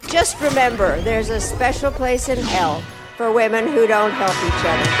Just remember, there's a special place in hell for women who don't help each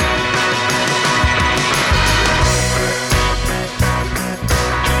other.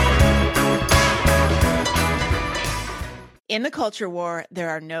 In the culture war, there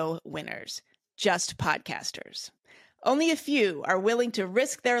are no winners, just podcasters. Only a few are willing to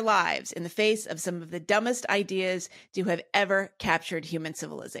risk their lives in the face of some of the dumbest ideas to have ever captured human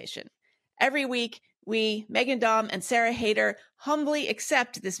civilization. Every week, we, Megan Daum and Sarah Haider, humbly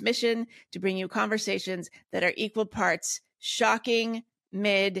accept this mission to bring you conversations that are equal parts shocking,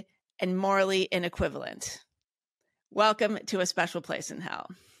 mid, and morally inequivalent. Welcome to A Special Place in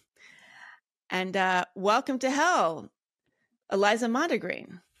Hell. And welcome to hell, Eliza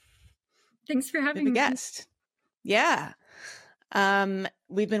Mondegreen. Thanks for having me. The guest. Yeah.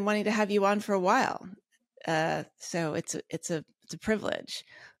 We've been wanting to have you on for a while. So it's a privilege.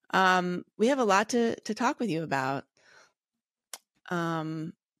 We have a lot to talk with you about.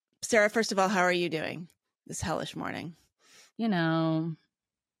 Sarah, first of all, how are you doing this hellish morning? You know,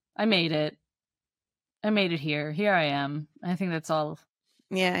 I made it. I made it here. Here I am. I think that's all.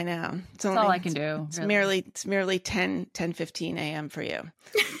 Yeah, I know. That's all I can do. It's really. Merely 10:15 a.m. for you.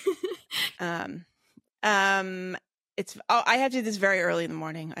 I have to do this very early in the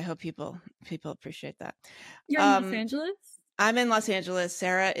morning. I hope people appreciate that. You're in Los Angeles? I'm in Los Angeles.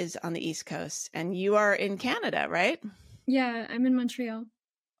 Sarah is on the East Coast, and you are in Canada, right? Yeah, I'm in Montreal.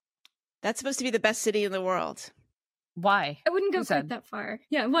 That's supposed to be the best city in the world. Why? I wouldn't go quite that far.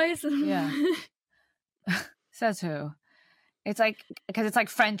 Yeah, why is it? Yeah. Says who? It's like, because it's like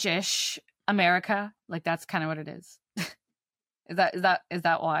Frenchish America. Like, that's kind of what it is. Is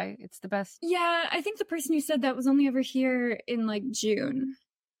that why it's the best? Yeah, I think the person who said that was only ever here in like June.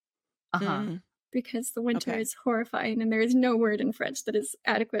 Uh-huh. Because the winter is horrifying, and there is no word in French that is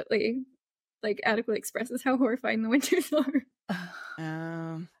adequately expresses how horrifying the winters are.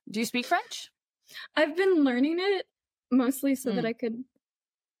 Do you speak French? I've been learning it mostly so that I could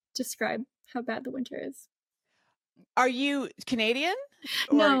describe how bad the winter is. Are you Canadian?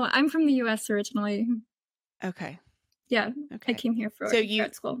 No, I'm from the U.S. originally. Okay. Yeah, okay. I came here for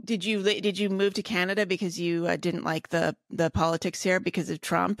grad school. Did you move to Canada because you didn't like the politics here because of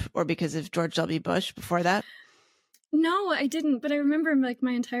Trump or because of George W. Bush before that? No, I didn't. But I remember like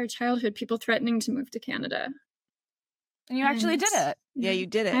my entire childhood, people threatening to move to Canada. And you actually did it. Yeah, you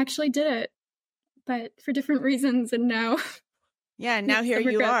did it. I actually did it, but for different reasons. And now, yeah, and now here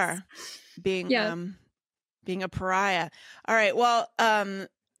you are, being a pariah. All right. Well,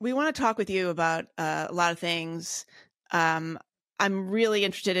 we want to talk with you about a lot of things. I'm really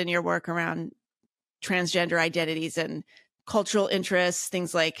interested in your work around transgender identities and cultural interests,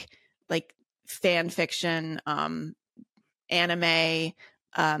 things like fan fiction, anime.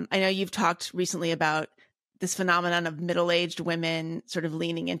 I know you've talked recently about this phenomenon of middle-aged women sort of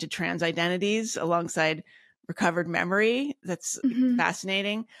leaning into trans identities alongside recovered memory. That's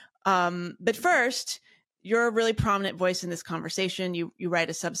fascinating. But first, you're a really prominent voice in this conversation. You write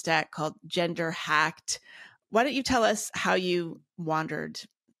a Substack called Gender Hacked. Why don't you tell us how you wandered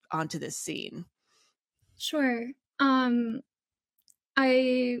onto this scene? Sure.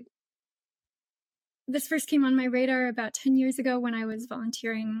 This first came on my radar about 10 years ago when I was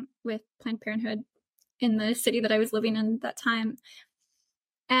volunteering with Planned Parenthood in the city that I was living in at that time.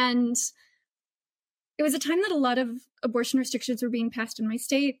 And it was a time that a lot of abortion restrictions were being passed in my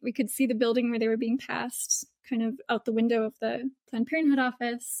state. We could see the building where they were being passed kind of out the window of the Planned Parenthood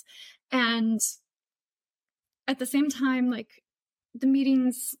office. And at the same time, like the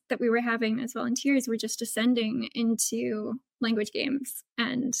meetings that we were having as volunteers were just descending into language games.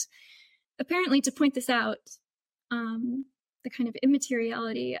 And apparently to point this out, the kind of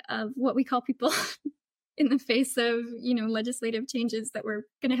immateriality of what we call people in the face of, legislative changes that were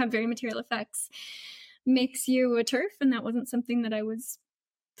going to have very material effects makes you a TERF. And that wasn't something that I was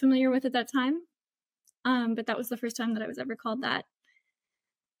familiar with at that time. But that was the first time that I was ever called that.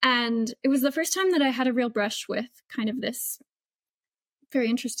 And it was the first time that I had a real brush with kind of this very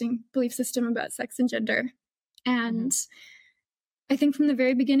interesting belief system about sex and gender. And I think from the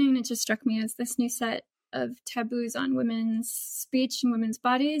very beginning, it just struck me as this new set of taboos on women's speech and women's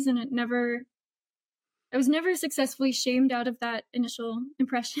bodies. And I was never successfully shamed out of that initial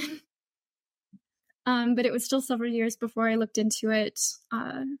impression. But it was still several years before I looked into it.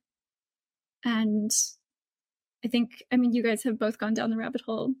 And I think, you guys have both gone down the rabbit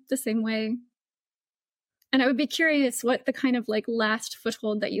hole the same way. And I would be curious what the kind of last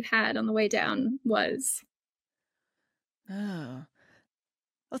foothold that you had on the way down was. Oh, well,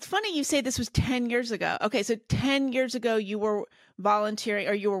 it's funny you say this was 10 years ago. Okay, so 10 years ago you were volunteering,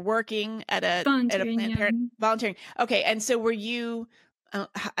 or you were working at a Planned Parenthood. Volunteering. Okay, and so were you I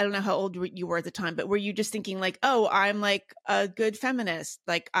don't know how old you were at the time, but were you just thinking like, oh, I'm like a good feminist,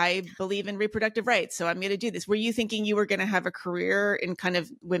 like I believe in reproductive rights, so I'm going to do this? Were you thinking you were going to have a career in kind of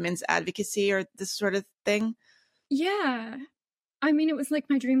women's advocacy or this sort of thing? Yeah. I mean, it was like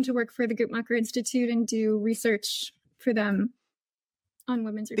my dream to work for the Guttmacher Institute and do research for them on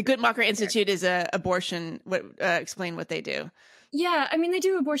women's. The Guttmacher Institute is a abortion. Explain what they do. Yeah, I mean, they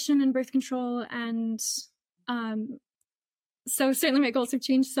do abortion and birth control, and so certainly my goals have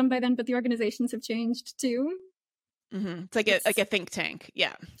changed some by then, but the organizations have changed too. Mm-hmm. It's like a think tank.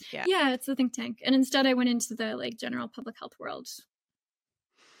 Yeah. It's a think tank, and instead I went into the like general public health world.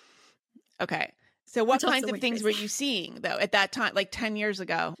 Okay. So what kinds of things were you seeing though at that time, like 10 years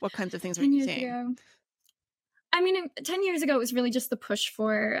ago? What kinds of things were you seeing? Ago. I mean, 10 years ago, it was really just the push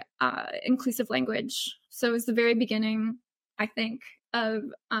for inclusive language. So it was the very beginning, I think, of,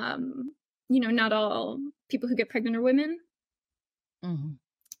 not all people who get pregnant are women.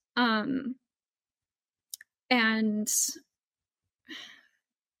 Mm-hmm. And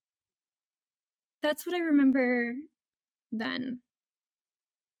that's what I remember then.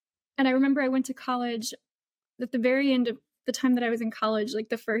 And I remember I went to college at the very end of the time that I was in college, like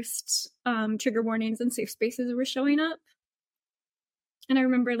the first trigger warnings and safe spaces were showing up. And I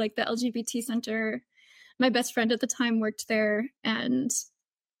remember like the LGBT center, my best friend at the time worked there. And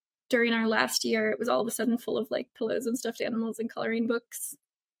during our last year, it was all of a sudden full of like pillows and stuffed animals and coloring books.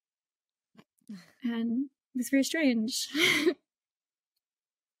 And it was very strange.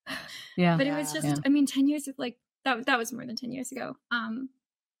 Yeah. But it was just, I mean, 10 years, like that was more than 10 years ago.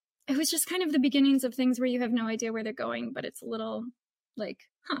 It was just kind of the beginnings of things where you have no idea where they're going, but it's a little like,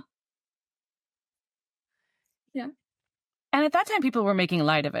 yeah. And at that time, people were making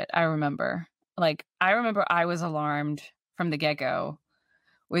light of it. I remember I was alarmed from the get-go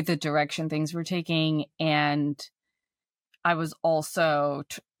with the direction things were taking. And I was also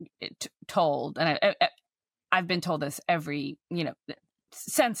told, and I've been told this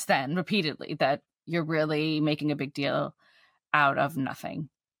since then repeatedly, that you're really making a big deal out of nothing.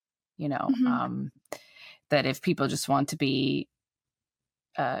 That if people just want to be,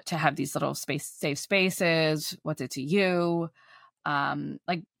 to have these little safe spaces, what's it to you?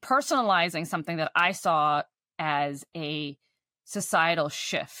 Like personalizing something that I saw as a societal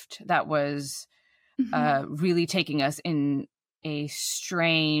shift that was really taking us in a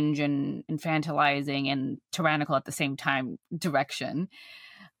strange and infantilizing and tyrannical at the same time direction.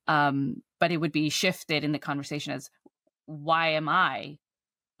 But it would be shifted in the conversation as, why am I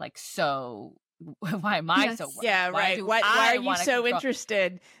so worried? Yeah, right. Why are you so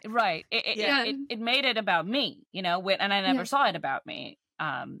interested? Right. It made it about me, and I never saw it about me.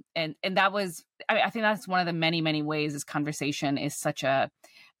 And that was, I think that's one of the many, many ways this conversation is such a,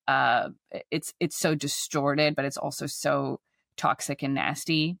 it's so distorted, but it's also so toxic and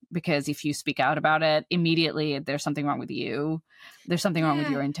nasty, because if you speak out about it, immediately there's something wrong with you. There's something wrong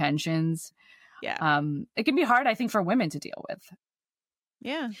with your intentions. Yeah. It can be hard, I think, for women to deal with.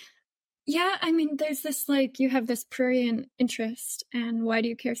 Yeah. Yeah, I mean, there's this, you have this prurient interest, and why do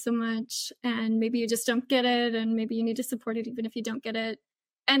you care so much? And maybe you just don't get it, and maybe you need to support it even if you don't get it.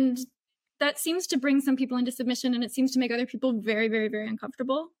 And that seems to bring some people into submission, and it seems to make other people very, very, very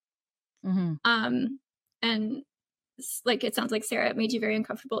uncomfortable. Mm-hmm. And it sounds like, Sarah, it made you very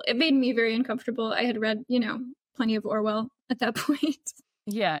uncomfortable. It made me very uncomfortable. I had read, plenty of Orwell at that point.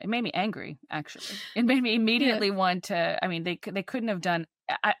 Yeah, it made me angry, actually. It made me immediately want to, they couldn't have done,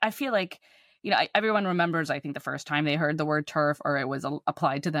 I feel like, everyone remembers, I think, the first time they heard the word TERF or it was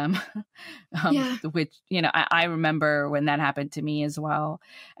applied to them, which, I remember when that happened to me as well.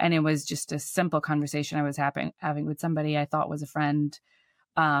 And it was just a simple conversation I was having with somebody I thought was a friend,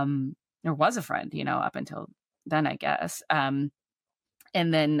 or was a friend, up until then, I guess. And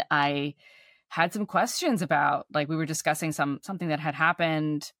then I had some questions about, we were discussing something that had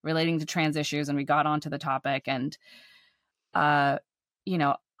happened relating to trans issues, and we got onto the topic, and I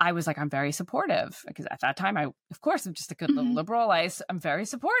was like, I'm very supportive, because at that time, I'm just a good little liberal. I'm very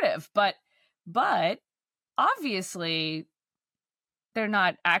supportive, but obviously they're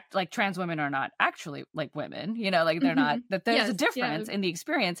not trans women are not actually like women, they're not, that there's a difference in the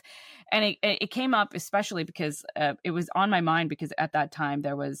experience. And it came up especially because it was on my mind, because at that time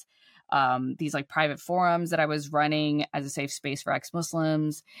there was these private forums that I was running as a safe space for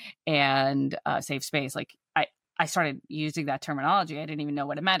ex-Muslims, and safe space. I started using that terminology. I didn't even know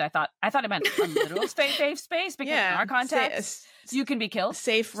what it meant. I thought it meant a literal safe space, because in our context, you can be killed.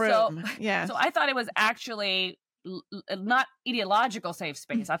 Safe room. So I thought it was actually not ideological safe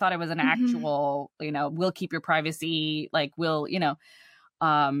space. I thought it was an actual, we'll keep your privacy.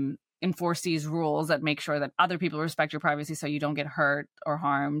 enforce these rules that make sure that other people respect your privacy so you don't get hurt or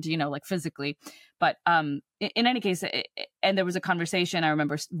harmed, like physically. But in any case, and there was a conversation I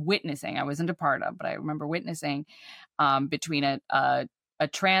remember witnessing, I wasn't a part of, but I remember witnessing between a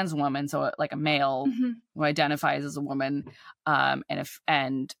trans woman, so like a male who identifies as a woman,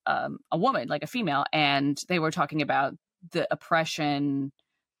 and a woman, like a female, and they were talking about the oppression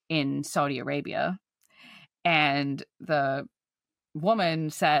in Saudi Arabia. And the woman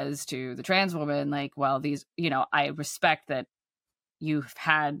says to the trans woman, like, well, these, I respect that you've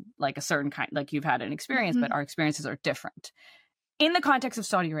had like a certain kind, like you've had an experience, but our experiences are different in the context of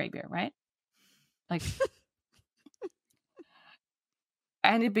Saudi Arabia, right? Like,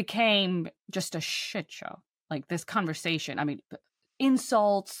 and it became just a shit show. Like this conversation, I mean,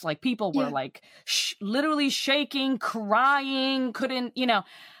 insults, like people were like literally shaking, crying, couldn't,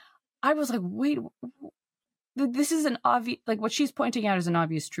 I was like, wait, this is an obvious, like what she's pointing out is an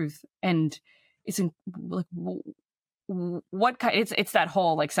obvious truth. And it's like, what kind, it's that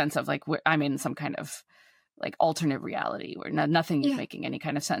whole like sense of like, I'm in some kind of like alternate reality where nothing is making any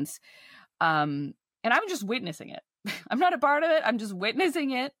kind of sense. And I'm just witnessing it. I'm not a part of it. I'm just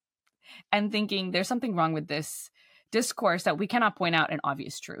witnessing it and thinking there's something wrong with this discourse, that we cannot point out an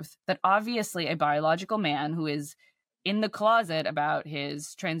obvious truth, that obviously a biological man who is in the closet about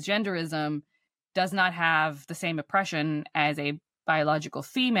his transgenderism does not have the same oppression as a biological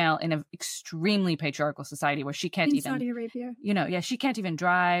female in an extremely patriarchal society where she can't even Saudi Arabia. She can't even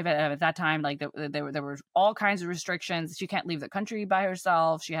drive at that time. Like there were all kinds of restrictions. She can't leave the country by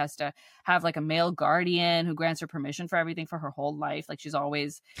herself. She has to have like a male guardian who grants her permission for everything for her whole life. Like she's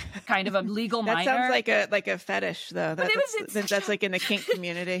always kind of a legal that minor. Sounds like a fetish though. That's like in the kink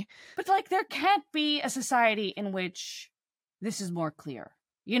community. But like there can't be a society in which this is more clear.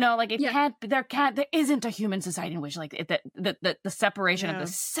 There isn't a human society in which like the separation of the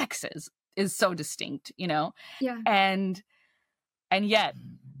sexes is so distinct, Yeah. And yet,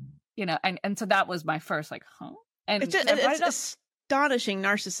 and so that was my first like, huh? And it's astonishing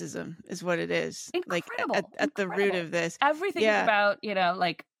narcissism is what it is. Incredible, like at the root of this. Everything is about,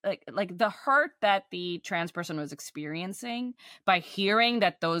 like the hurt that the trans person was experiencing by hearing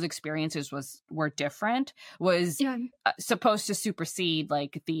that those experiences were different was supposed to supersede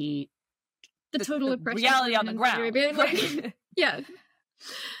like the total oppression reality on the ground. Yeah.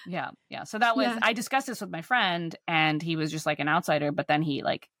 So that was, I discussed this with my friend and he was just like an outsider, but then he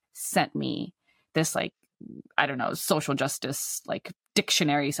like sent me this like, I don't know, social justice, like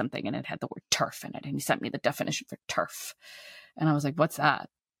dictionary, something, and it had the word TERF in it. And he sent me the definition for TERF. And I was like, what's that?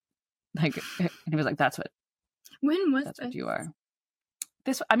 Like, and he was like, that's what what you are.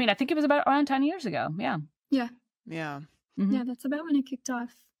 This, I mean, I think it was about around 10 years ago. Yeah. Mm-hmm. Yeah, that's about when it kicked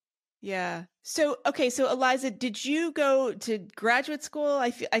off. Yeah. So Eliza, did you go to graduate school?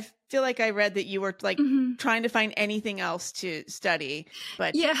 I feel like I read that you were like trying to find anything else to study,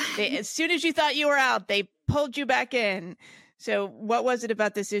 but as soon as you thought you were out, they pulled you back in. So what was it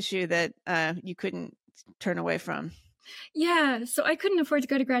about this issue that you couldn't turn away from? Yeah, so I couldn't afford to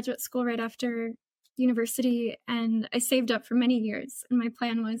go to graduate school right after university, and I saved up for many years. And my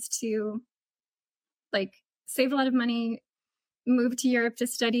plan was to like save a lot of money, move to Europe to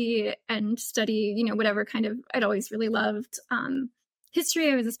study, whatever kind of, I'd always really loved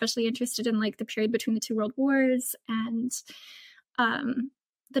history. I was especially interested in like the period between the two world wars and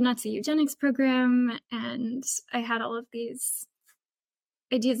the Nazi eugenics program. And I had all of these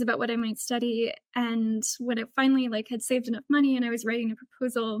ideas about what I might study. And when I finally like had saved enough money and I was writing a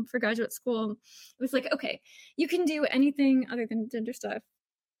proposal for graduate school, it was like, okay, you can do anything other than gender stuff.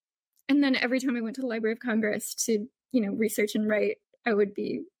 And then every time I went to the Library of Congress to, research and write, I would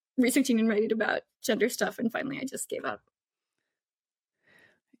be researching and writing about gender stuff. And finally I just gave up.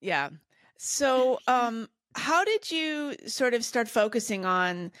 Yeah. So how did you sort of start focusing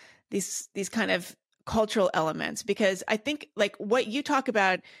on these kind of cultural elements? Because I think like what you talk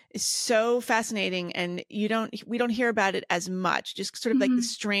about is so fascinating, and we don't hear about it as much, just sort of like the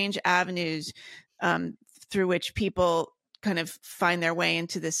strange avenues through which people kind of find their way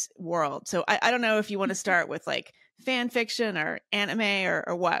into this world. So I don't know if you want to start with like fan fiction or anime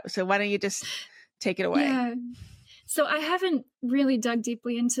or what. So why don't you just take it away? Yeah. So I haven't really dug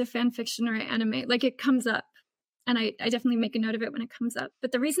deeply into fan fiction or anime. Like it comes up. And I definitely make a note of it when it comes up.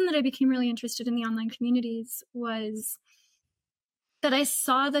 But the reason that I became really interested in the online communities was that I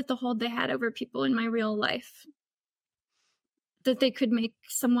saw that the hold they had over people in my real life, that they could make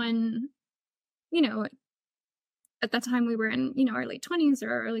someone, at that time we were in, our late 20s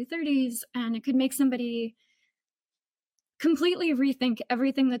or early 30s, and it could make somebody completely rethink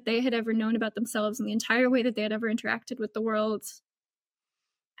everything that they had ever known about themselves and the entire way that they had ever interacted with the world.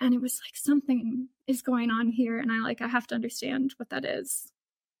 And it was like, something is going on here. And I have to understand what that is.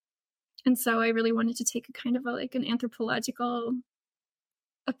 And so I really wanted to take a kind of an anthropological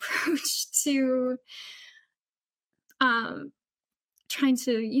approach to trying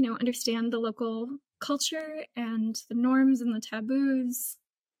to, understand the local culture and the norms and the taboos.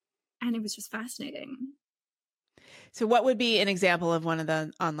 And it was just fascinating. So what would be an example of one of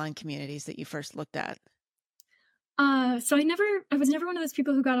the online communities that you first looked at? So I was never one of those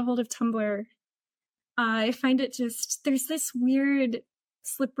people who got a hold of Tumblr. I find it there's this weird,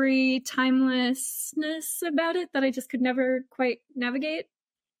 slippery timelessness about it that I just could never quite navigate.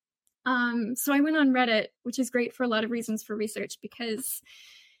 So I went on Reddit, which is great for a lot of reasons for research, because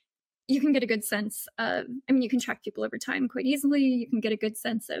you can get a good sense of, you can track people over time quite easily. You can get a good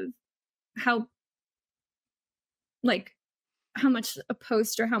sense of how much a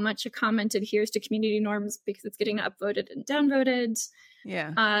post or how much a comment adheres to community norms because it's getting upvoted and downvoted.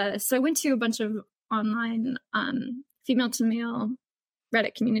 Yeah. So I went to a bunch of online female to male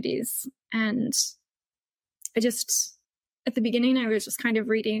Reddit communities, and at the beginning, I was just kind of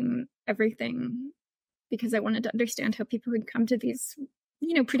reading everything because I wanted to understand how people would come to these,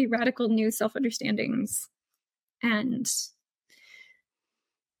 pretty radical new self-understandings. And it's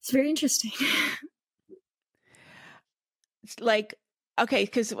very interesting. It's okay,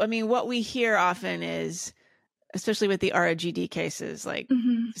 because what we hear often is, especially with the ROGD cases,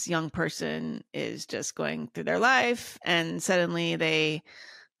 this young person is just going through their life and suddenly they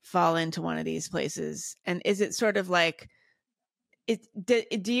fall into one of these places. And is it sort of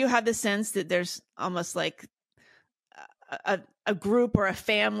do you have the sense that there's almost a group or a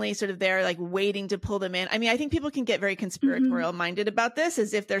family sort of there, waiting to pull them in? I think people can get very conspiratorial minded about this,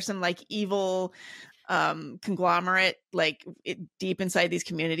 as if there's some evil conglomerate deep inside these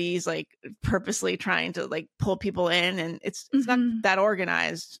communities, purposely trying to pull people in, and it's not that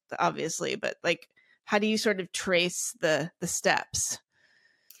organized, obviously, but how do you sort of trace the steps?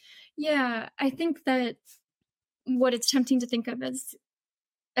 Yeah, I think that what it's tempting to think of as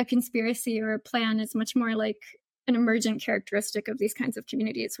a conspiracy or a plan is much more like an emergent characteristic of these kinds of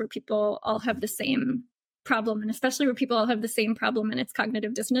communities, where people all have the same problem, and especially where people all have the same problem, and it's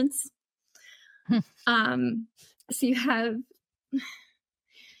cognitive dissonance. So you have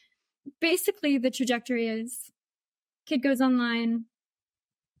basically the trajectory is kid goes online,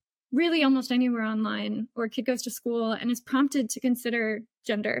 really almost anywhere online, or kid goes to school and is prompted to consider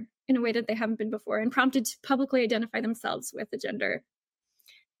gender in a way that they haven't been before, and prompted to publicly identify themselves with a gender.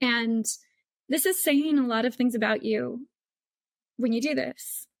 And this is saying a lot of things about you when you do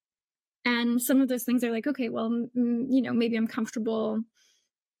this. And some of those things are okay, well, maybe I'm comfortable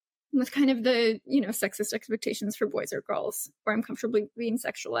with kind of the, sexist expectations for boys or girls, or I'm comfortable being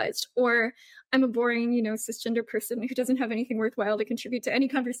sexualized, or I'm a boring, cisgender person who doesn't have anything worthwhile to contribute to any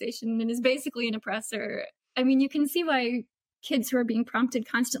conversation and is basically an oppressor. You can see why kids who are being prompted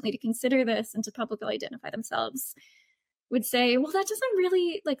constantly to consider this and to publicly identify themselves would say, well, that doesn't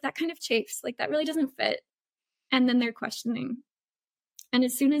really, that kind of chafes, that really doesn't fit. And then they're questioning. And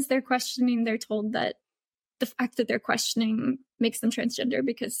as soon as they're questioning, they're told that the fact that they're questioning makes them transgender,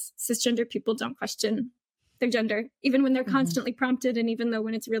 because cisgender people don't question their gender, even when they're constantly prompted, and even though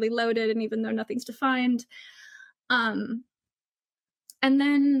when it's really loaded, and even though nothing's defined. And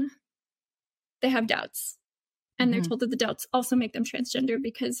then they have doubts, and they're told that the doubts also make them transgender,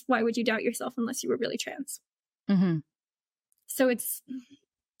 because why would you doubt yourself unless you were really trans? So it's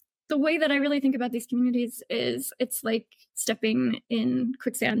the way that I really think about these communities is it's like stepping in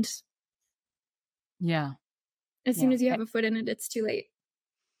quicksand. Yeah. As soon as you have a foot in it, it's too late.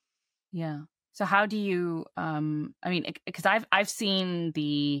 Yeah. So how do you, because I've seen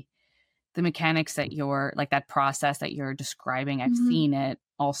the mechanics that you're, that process that you're describing. I've seen it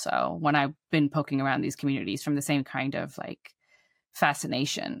also when I've been poking around these communities, from the same kind of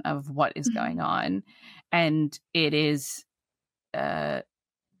fascination of what is going on. And it is,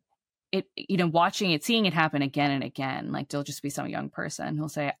 watching it, seeing it happen again and again, there'll just be some young person who'll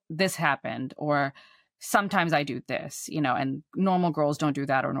say, this happened, or sometimes I do this, and normal girls don't do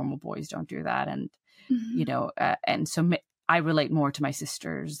that, or normal boys don't do that. And, and so I relate more to my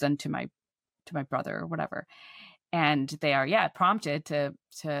sisters than to my brother or whatever. And they are, prompted to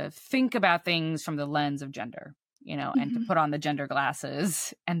think about things from the lens of gender, and to put on the gender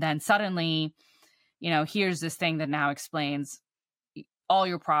glasses. And then suddenly, here's this thing that now explains all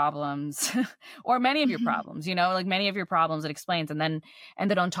your problems or many of your problems, many of your problems it explains. And then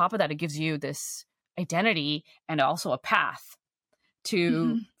on top of that, it gives you this identity and also a path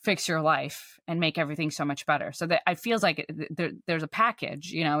to fix your life and make everything so much better. So that I feels like there's a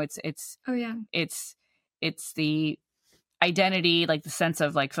package, it's the identity, like the sense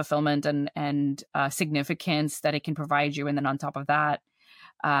of like fulfillment and significance that it can provide you. And then on top of that,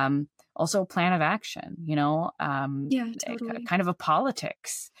 also a plan of action, Totally. kind of a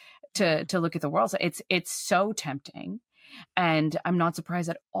politics to look at the world. So it's so tempting. And I'm not surprised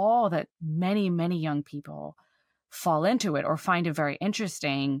at all that many, many young people fall into it or find it very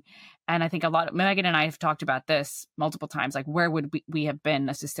interesting. And I think Megan and I have talked about this multiple times, like where would we have been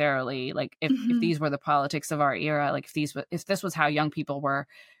necessarily, like if these were the politics of our era, like if this was how young people were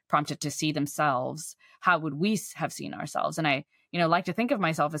prompted to see themselves, how would we have seen ourselves? And I, like to think of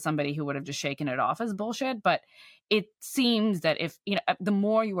myself as somebody who would have just shaken it off as bullshit. But it seems that if, the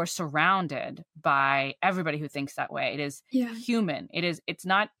more you are surrounded by everybody who thinks that way, it is human. It's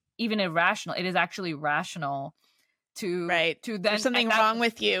not even irrational. It is actually rational to then there's something wrong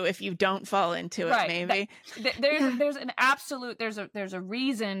with you if you don't fall into it, maybe. There's a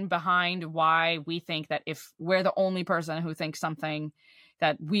reason behind why we think that if we're the only person who thinks something,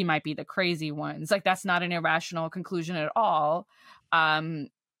 that we might be the crazy ones. Like, that's not an irrational conclusion at all. And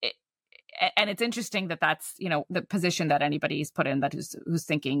it's interesting that that's, the position that anybody's put in, that who's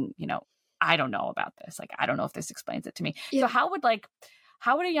thinking, I don't know about this. Like, I don't know if this explains it to me. So how would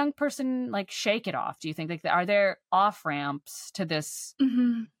a young person like shake it off? Do you think, like, are there off ramps to this,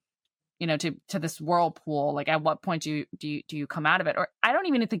 to this whirlpool? Like, at what point do you come out of it? Or I don't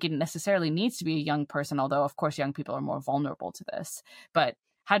even think it necessarily needs to be a young person, although of course young people are more vulnerable to this. But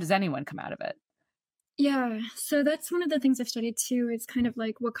how does anyone come out of it? Yeah, so that's one of the things I've studied too. Is kind of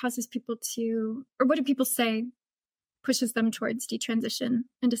like what causes people to, or what do people say pushes them towards detransition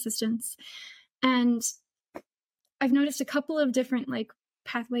and desistance. And I've noticed a couple of different like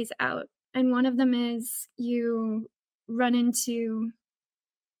pathways out. And one of them is you run into,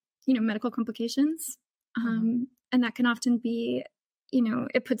 medical complications. And that can often be,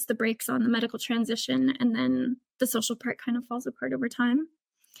 it puts the brakes on the medical transition, and then the social part kind of falls apart over time.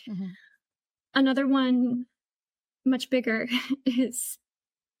 Another one, much bigger, is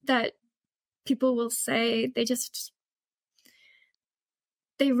that people will say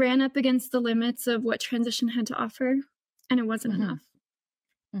they ran up against the limits of what transition had to offer, and it wasn't enough.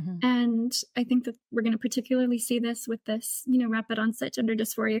 And I think that we're going to particularly see this with this, rapid onset gender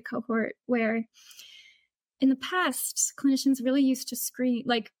dysphoria cohort, where in the past, clinicians really used to screen,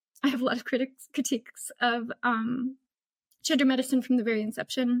 like, I have a lot of critiques of gender medicine from the very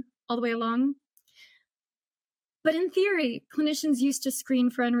inception all the way along. But in theory, clinicians used to screen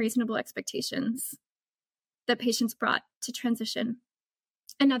for unreasonable expectations that patients brought to transition,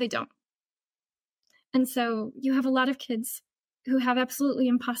 and now they don't. And so you have a lot of kids who have absolutely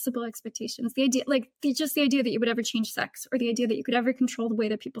impossible expectations. The idea, like just the idea that you would ever change sex, or the idea that you could ever control the way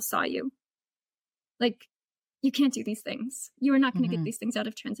that people saw you. Like, you can't do these things. You are not going to get these things out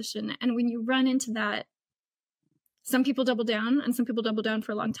of transition. And when you run into that, some people double down, and some people double down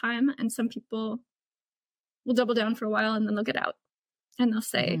for a long time, and some people will double down for a while, and then they'll get out. And they'll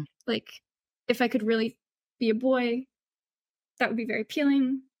say, like, if I could really be a boy, that would be very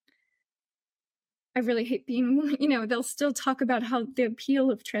appealing. I really hate being, they'll still talk about how the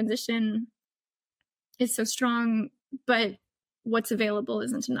appeal of transition is so strong, but what's available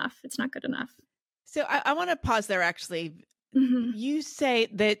isn't enough. It's not good enough. So I want to pause there, actually. You say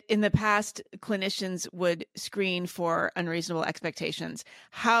that in the past, clinicians would screen for unreasonable expectations.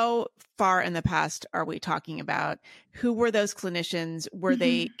 How far in the past are we talking about? Who were those clinicians? Were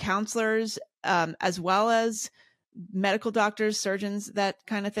they counselors as well as medical doctors, surgeons, that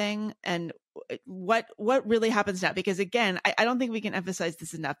kind of thing? And what really happens now? Because again, I don't think we can emphasize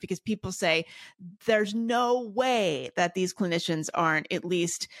this enough, because people say there's no way that these clinicians aren't at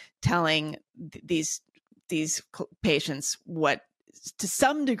least telling these patients what, to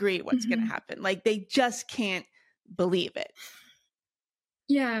some degree, what's going to happen. Like, they just can't believe it.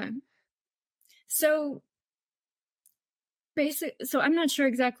 Yeah. So I'm not sure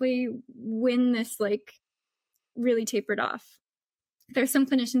exactly when this like really tapered off. There's some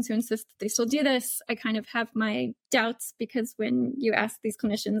clinicians who insist that they still do this. I kind of have my doubts, because when you ask these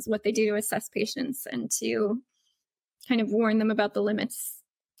clinicians what they do to assess patients and to kind of warn them about the limits,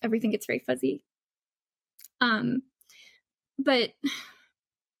 everything gets very fuzzy. But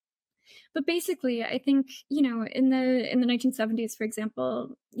basically, I think, in the 1970s, for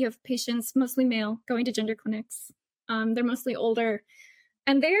example, you have patients, mostly male, going to gender clinics. They're mostly older,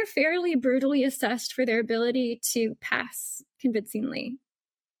 and they're fairly brutally assessed for their ability to pass convincingly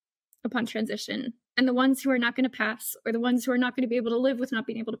upon transition. And the ones who are not going to pass, or the ones who are not going to be able to live with not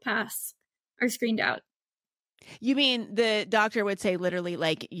being able to pass, are screened out. You mean the doctor would say literally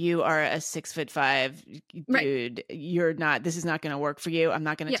like, you are a 6'5" dude. Right. You're not, this is not going to work for you. I'm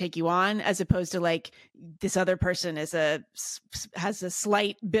not going to take you on, as opposed to like this other person has a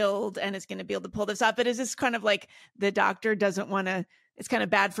slight build and is going to be able to pull this off. But is this kind of like the doctor doesn't want to, it's kind of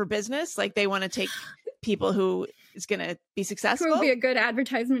bad for business. Like they want to take people who is going to be successful. Who will be a good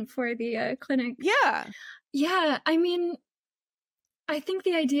advertisement for the clinic. Yeah. Yeah. I mean, I think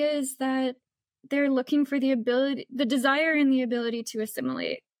the idea is that they're looking for the desire and the ability to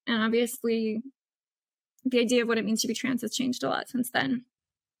assimilate. And obviously the idea of what it means to be trans has changed a lot since then.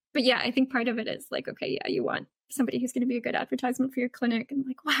 But yeah, I think part of it is like, okay, yeah, you want somebody who's going to be a good advertisement for your clinic. And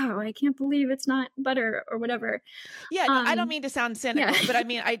like, wow, I can't believe it's not butter or whatever. Yeah, I don't mean to sound cynical, but I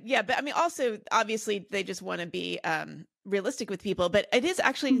mean, also, obviously they just want to be realistic with people. But it is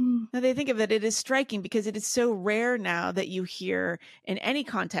actually, now they think of it, it is striking because it is so rare now that you hear in any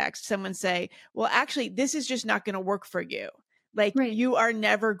context someone say, well, actually, this is just not going to work for you. Like you are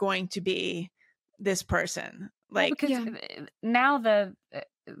never going to be this person. Like, because now the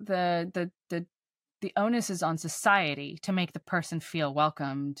onus is on society to make the person feel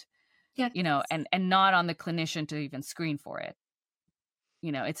welcomed, you know, and not on the clinician to even screen for it.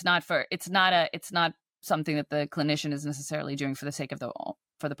 You know, it's not something that the clinician is necessarily doing for the sake of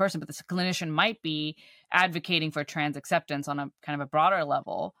the person, but the clinician might be advocating for trans acceptance on a kind of a broader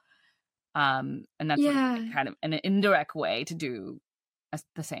level. And that's kind of an indirect way to do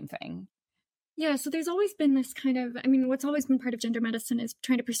the same thing. Yeah, so there's always been this kind of, I mean, what's always been part of gender medicine is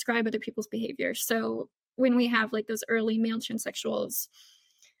trying to prescribe other people's behavior. So when we have like those early male transsexuals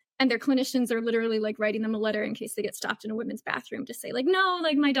and their clinicians are literally like writing them a letter in case they get stopped in a women's bathroom to say like, no,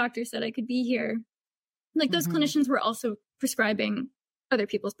 like my doctor said I could be here. Like those clinicians were also prescribing other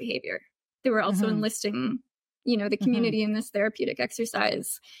people's behavior. They were also enlisting, you know, the community in this therapeutic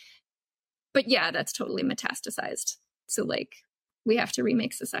exercise. But yeah, that's totally metastasized. So like we have to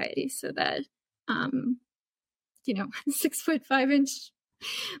remake society so that, you know, 6'5"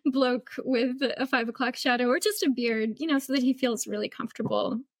 bloke with a 5 o'clock shadow or just a beard, you know, so that he feels really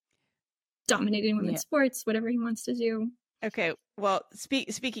comfortable dominating women's sports, whatever he wants to do. Okay. Well,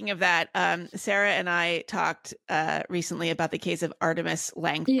 speaking of that, Sarah and I talked recently about the case of Artemis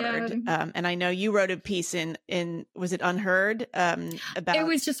Langford. And I know you wrote a piece in was it Unheard? About it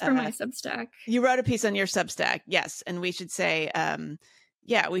was just for my Substack. You wrote a piece on your Substack. Yes. And we should say,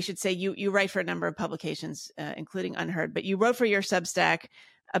 you write for a number of publications, including Unheard, but you wrote for your Substack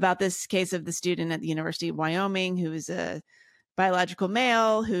about this case of the student at the University of Wyoming who is a biological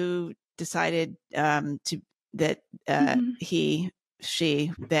male who decided they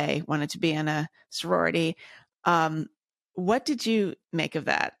wanted to be in a sorority. What did you make of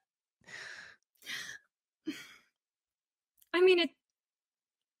that? I mean,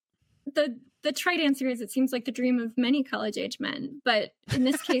 the trite answer is it seems like the dream of many college-age men, but in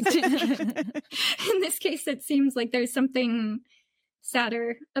this case, it seems like there's something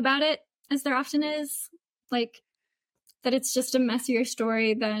sadder about it, as there often is, like that it's just a messier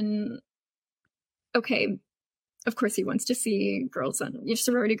story than, okay, of course he wants to see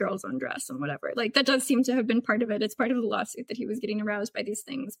sorority girls undress and whatever. Like that does seem to have been part of it. It's part of the lawsuit that he was getting aroused by these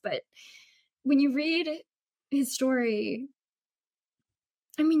things. But when you read his story,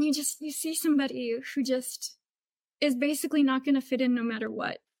 I mean, you see somebody who just is basically not going to fit in no matter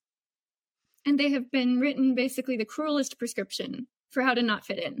what. And they have been written basically the cruelest prescription for how to not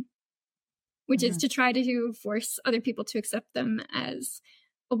fit in, which is to try to force other people to accept them as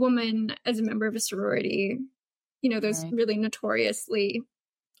a woman, as a member of a sorority, you know, those really notoriously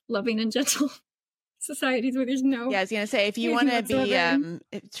loving and gentle societies where there's no. Yeah, I was going to say, if you want to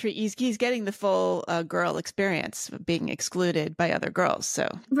be, he's getting the full girl experience of being excluded by other girls. So,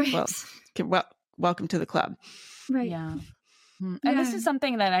 welcome to the club. Right. Yeah. And this is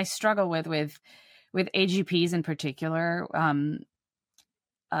something that I struggle with AGPs in particular.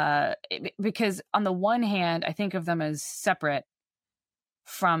 Because on the one hand, I think of them as separate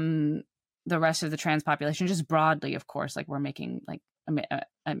from the rest of the trans population, just broadly, of course, like we're making like,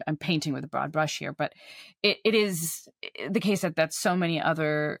 I'm painting with a broad brush here, but it is the case that so many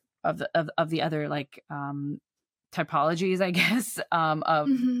other of the other like typologies, I guess,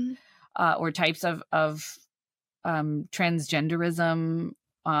 or types of transgenderism,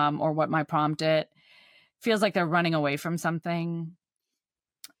 or what might prompt it, feels like they're running away from something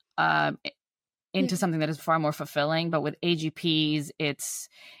into something that is far more fulfilling. But with AGPs, it's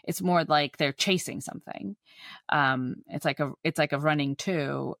more like they're chasing something. It's like a running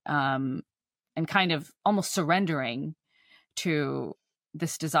to, and kind of almost surrendering to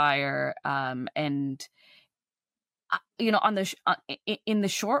this desire. And on the in the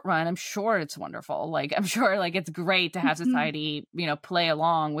short run, I'm sure it's wonderful. Like, I'm sure like it's great to have society, play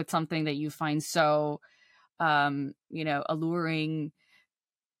along with something that you find so, alluring,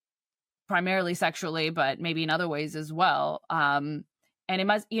 primarily sexually, but maybe in other ways as well. And it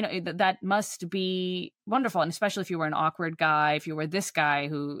must, that must be wonderful. And especially if you were an awkward guy, if you were this guy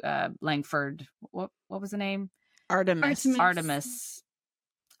who, Langford, what was the name? Artemis.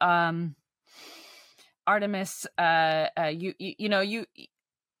 Artemis,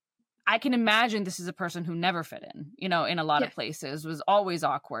 I can imagine this is a person who never fit in a lot of places, was always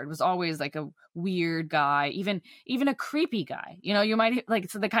awkward, was always like a weird guy, even a creepy guy, you might like,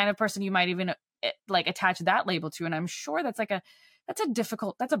 it's the kind of person you might even like attach that label to. And I'm sure that's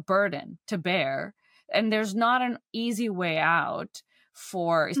a burden to bear. And there's not an easy way out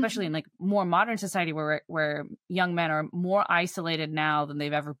for, especially in like more modern society where young men are more isolated now than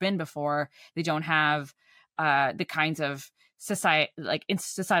they've ever been before. They don't have the kinds of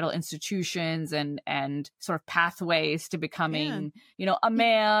societal institutions and sort of pathways to becoming, a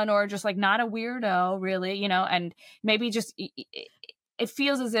man, or just like not a weirdo really, and maybe just it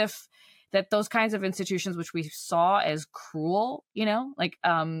feels as if that those kinds of institutions, which we saw as cruel, like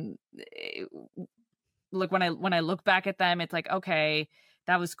look, when I look back at them, it's like, okay,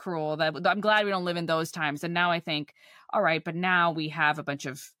 that was cruel. I'm glad we don't live in those times. And now I think, all right, but now we have a bunch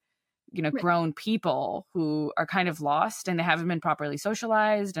of, grown people who are kind of lost, and they haven't been properly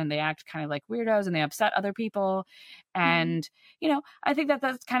socialized, and they act kind of like weirdos, and they upset other people. And, I think that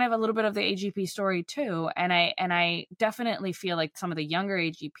that's kind of a little bit of the AGP story too. And I definitely feel like some of the younger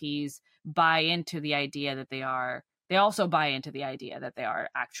AGPs buy into the idea that they also buy into the idea that they are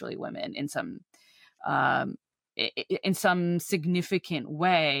actually women in some significant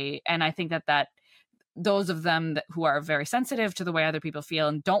way. And I think that those of them who are very sensitive to the way other people feel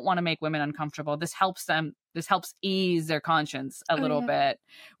and don't want to make women uncomfortable, this helps ease their conscience a little bit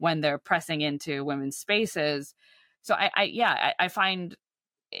when they're pressing into women's spaces. So I find,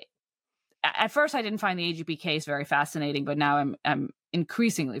 at first I didn't find the AGP case very fascinating, but now I'm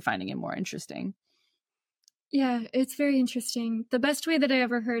increasingly finding it more interesting. Yeah, it's very interesting. The best way that I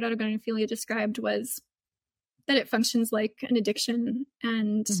ever heard autogynephilia described was that it functions like an addiction,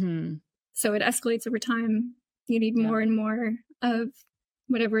 and so it escalates over time. You need more and more of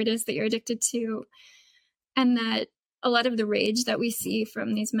whatever it is that you're addicted to. And that a lot of the rage that we see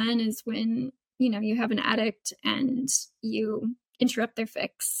from these men is when, you have an addict and you interrupt their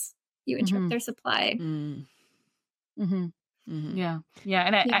fix, you interrupt their supply. Yeah.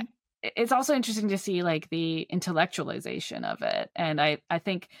 And it's also interesting to see like the intellectualization of it. And I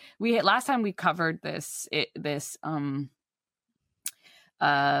think last time we covered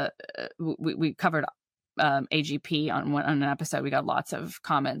we covered AGP on an episode. We got lots of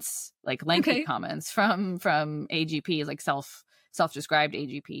comments, like lengthy comments from AGPs, like self-described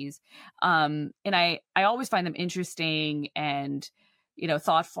AGPs. And I always find them interesting and,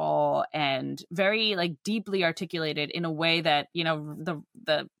 thoughtful and very like deeply articulated in a way that,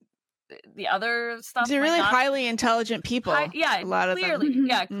 the other stuff. They're really highly intelligent people. A lot clearly, of them.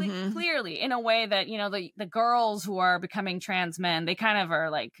 Yeah, clearly, in a way that, the girls who are becoming trans men, they kind of are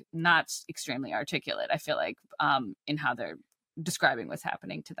like not extremely articulate, I feel like, in how they're describing what's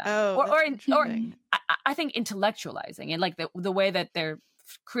happening to them. I think intellectualizing and like the way that they're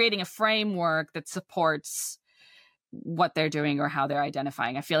creating a framework that supports what they're doing or how they're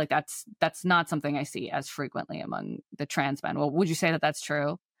identifying. I feel like that's not something I see as frequently among the trans men. Well, would you say that that's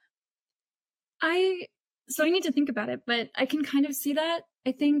true? I need to think about it, but I can kind of see that.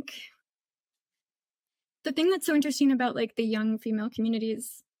 I think the thing that's so interesting about like the young female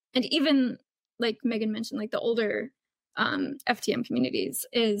communities, and even like Megan mentioned, like the older FTM communities,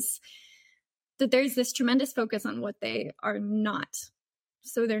 is that there's this tremendous focus on what they are not.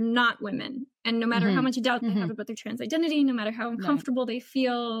 So they're not women. And no matter how much doubt they have about their trans identity, no matter how uncomfortable they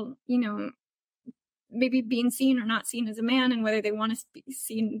feel, maybe being seen or not seen as a man, and whether they want to be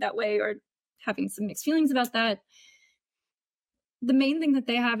seen that way or having some mixed feelings about that, the main thing that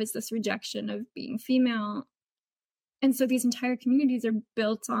they have is this rejection of being female. And so these entire communities are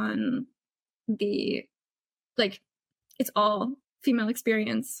built on it's all female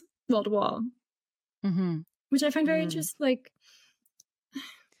experience, wall to wall, which I find very interesting. Like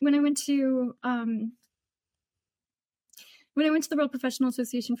when I went to the World Professional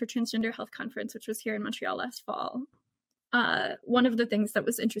Association for Transgender Health Conference, which was here in Montreal last fall, one of the things that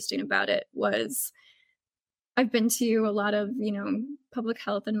was interesting about it was I've been to a lot of, public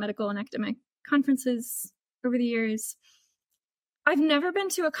health and medical and academic conferences over the years. I've never been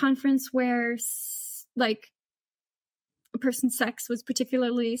to a conference where like a person's sex was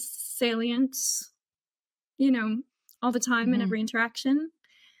particularly salient. all the time in every interaction.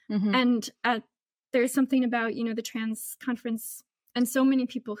 And there's something about, the trans conference and so many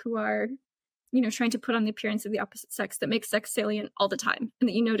people who are, trying to put on the appearance of the opposite sex that makes sex salient all the time, and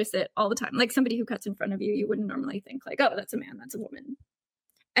that you notice it all the time. Like somebody who cuts in front of you, you wouldn't normally think like, oh, that's a man, that's a woman.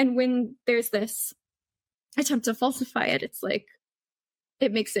 And when there's this attempt to falsify it, it's like,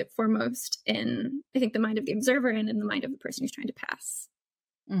 it makes it foremost in, I think, the mind of the observer and in the mind of the person who's trying to pass.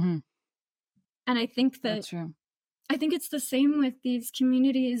 And I think that's true. I think it's the same with these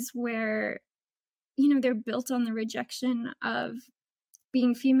communities where, they're built on the rejection of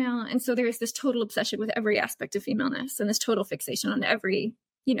being female. And so there's this total obsession with every aspect of femaleness and this total fixation on every,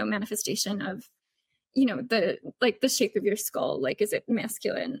 manifestation of, the shape of your skull. Like, is it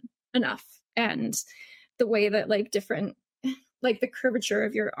masculine enough? And the way that different, the curvature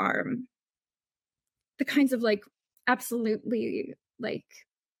of your arm, the kinds of absolutely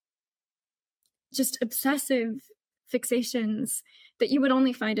just obsessive fixations that you would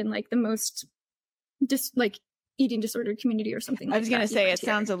only find in the most eating disorder community or something. I was going to say, it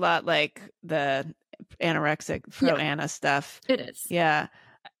sounds a lot like the anorexic pro-Anna stuff. It is. Yeah.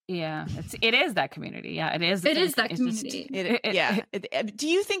 Yeah, it is that community. Yeah, it is. It is that community. Do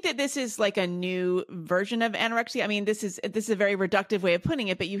you think that this is like a new version of anorexia? I mean, this is a very reductive way of putting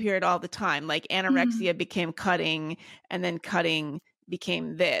it, but you hear it all the time. Like anorexia became cutting, and then cutting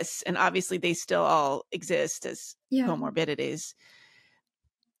became this, and obviously they still all exist as comorbidities.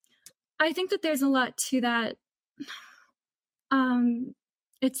 I think that there's a lot to that.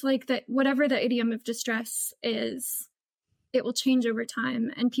 It's like that whatever the idiom of distress is, it will change over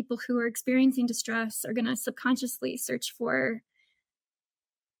time, and people who are experiencing distress are going to subconsciously search for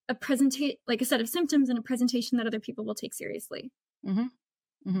a set of symptoms and a presentation that other people will take seriously.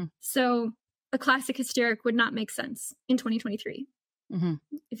 So a classic hysteric would not make sense in 2023.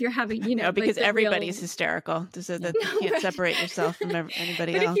 If you're having, because everybody's hysterical, so that you can't separate yourself from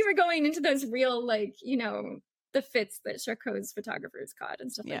anybody else. But if you were going into those real, the fits that Charcot's photographers caught and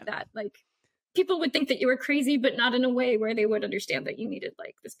stuff like that, people would think that you were crazy, but not in a way where they would understand that you needed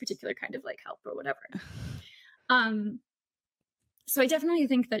this particular kind of help or whatever. So I definitely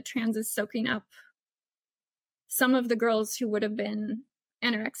think that trans is soaking up some of the girls who would have been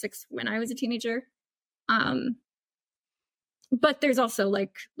anorexics when I was a teenager. But there's also,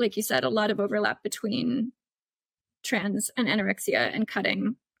 like you said, a lot of overlap between trans and anorexia and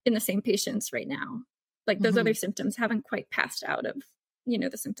cutting in the same patients right now. Those other symptoms haven't quite passed out of,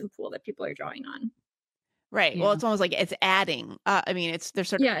 the symptom pool that people are drawing on. Right. Yeah. Well, it's almost like it's adding. I mean, they're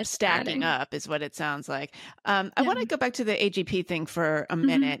sort of stacking up is what it sounds like. I want to go back to the AGP thing for a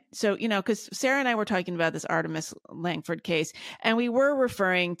minute. So, because Sarah and I were talking about this Artemis Langford case, and we were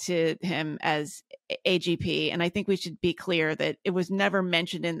referring to him as AGP. And I think we should be clear that it was never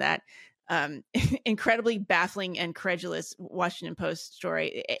mentioned in that incredibly baffling and credulous Washington Post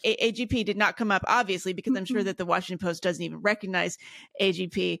story. AGP did not come up, obviously, because I'm sure that the Washington Post doesn't even recognize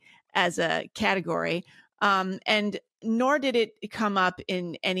AGP as a category. And nor did it come up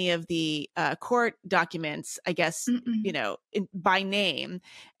in any of the court documents, I guess, by name.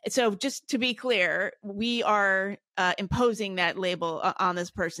 So just to be clear, we are imposing that label on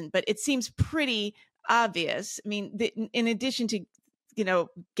this person, but it seems pretty obvious. I mean, in addition to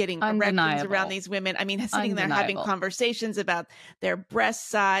getting erections around these women. I mean, sitting there having conversations about their breast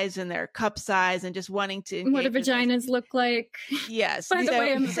size and their cup size and just wanting to what do vaginas look like. Yes. By the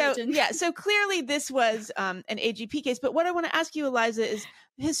way, I'm a virgin. So clearly this was an AGP case. But what I want to ask you, Eliza, is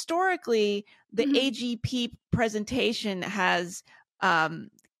historically the AGP presentation has kind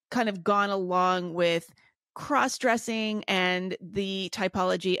of gone along with cross-dressing and the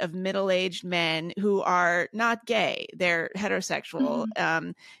typology of middle-aged men who are not gay. They're heterosexual,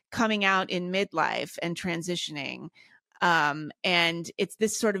 coming out in midlife and transitioning. And it's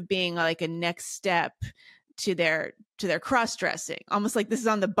this sort of being like a next step to their cross-dressing, almost like this is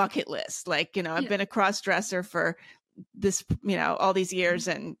on the bucket list. I've been a cross-dresser for this, all these years,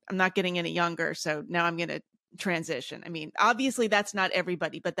 and I'm not getting any younger. So now I'm going to transition. I mean, obviously that's not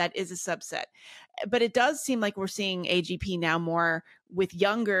everybody, but that is a subset. But it does seem like we're seeing AGP now more with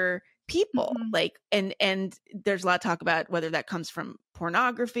younger people, and there's a lot of talk about whether that comes from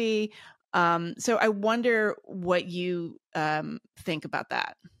pornography. So I wonder what you think about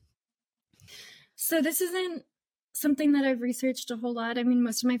that. So this isn't something that I've researched a whole lot. I mean,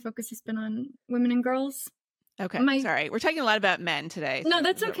 most of my focus has been on women and girls. Okay. Sorry. We're talking a lot about men today. No,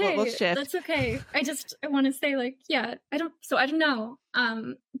 that's okay. We'll shift. That's okay. I want to say I don't know.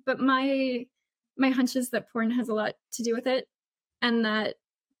 But my hunch is that porn has a lot to do with it. And that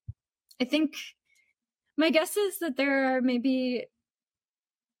I think my guess is that there are maybe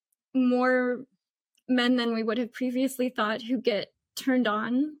more men than we would have previously thought who get turned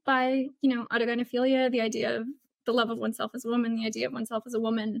on by, autogynephilia, the idea of the love of oneself as a woman, the idea of oneself as a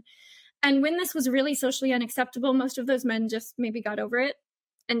woman. And when this was really socially unacceptable, most of those men just maybe got over it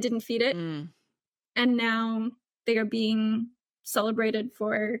and didn't feed it. And now they are being celebrated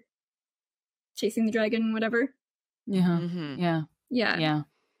for chasing the dragon, whatever. Yeah.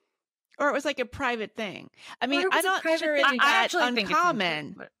 Or it was like a private thing. I mean, I'm not sure it's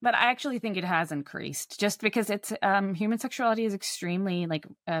uncommon. But I actually think it has increased just because it's human sexuality is extremely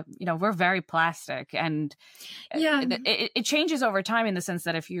we're very plastic, and it changes over time in the sense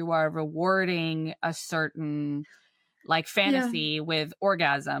that if you are rewarding a certain like fantasy with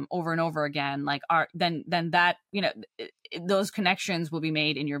orgasm over and over again, like then that, those connections will be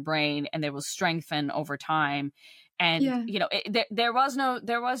made in your brain and they will strengthen over time. And, there was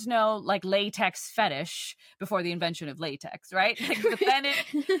no like latex fetish before the invention of latex, right? Like, but then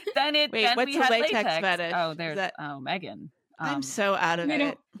what's we had latex fetish? Oh, Megan. I'm so out of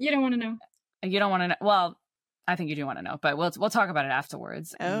it. You don't want to know. You don't want to know. Well, I think you do want to know, but we'll talk about it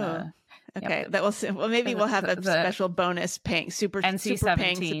afterwards. Okay. That will maybe we'll have a special bonus paying super paying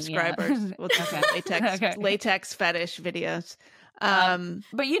subscribers. Yeah. We'll talk latex fetish videos.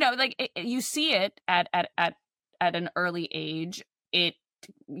 But you see it at an early age, and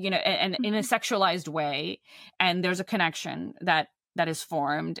in a sexualized way, and there's a connection that is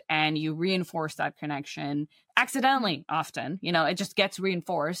formed, and you reinforce that connection accidentally often. It just gets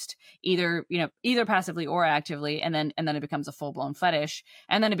reinforced either passively or actively, and then it becomes a full-blown fetish,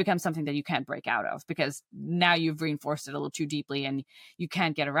 and then it becomes something that you can't break out of because now you've reinforced it a little too deeply and you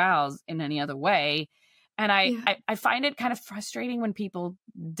can't get aroused in any other way. And I find it kind of frustrating when people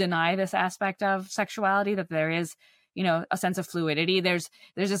deny this aspect of sexuality, that there is, a sense of fluidity. There's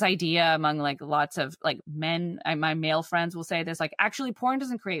this idea among like lots of like men, my male friends will say this, like, actually porn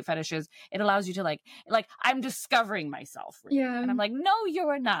doesn't create fetishes. It allows you to like I'm discovering myself. Really. Yeah. And I'm like, no,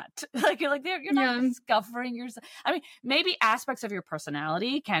 you're not. You're not discovering yourself. I mean, maybe aspects of your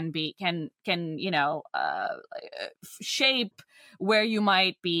personality can shape where you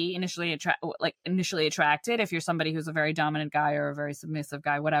might be initially attracted. If you're somebody who's a very dominant guy or a very submissive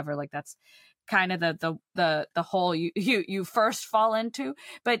guy, whatever, like that's kind of the hole you first fall into.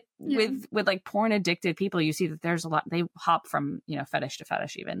 But with like porn addicted people, you see that there's a lot, they hop from fetish to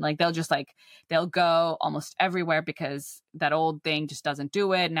fetish. Even like they'll go almost everywhere because that old thing just doesn't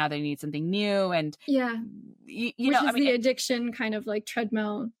do it. Now they need something new, and the addiction kind of like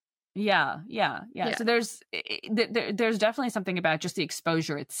treadmill. Yeah. So there's definitely something about just the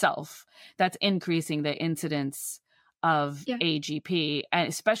exposure itself that's increasing the incidence of AGP, and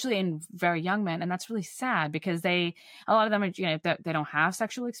especially in very young men. And that's really sad because a lot of them are, they don't have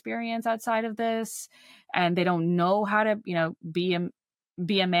sexual experience outside of this, and they don't know how to,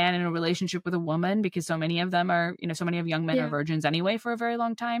 be a man in a relationship with a woman, because so many of them are, so many of young men are virgins anyway for a very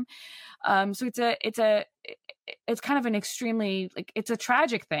long time. So it's kind of an extremely, like, it's a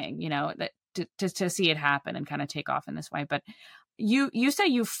tragic thing, that to see it happen and kind of take off in this way. But you say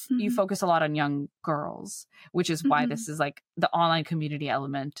you focus a lot on young girls, which is why this is like the online community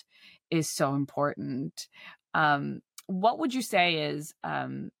element is so important. What would you say is,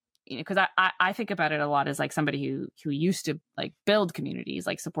 because I think about it a lot as like somebody who used to like build communities,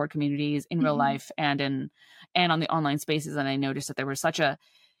 like support communities in real life and on the online spaces. And I noticed that there was such a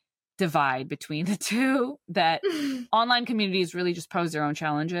divide between the two, that online communities really just pose their own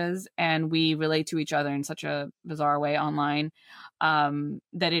challenges, and we relate to each other in such a bizarre way online,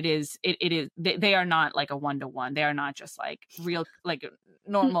 that it is they are not like a one-to-one. They are not just like real, like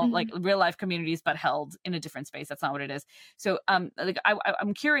normal, like real life communities, but held in a different space. That's not what it is. So I'm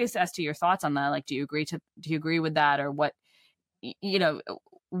curious as to your thoughts on that. Like, do you agree with that, or what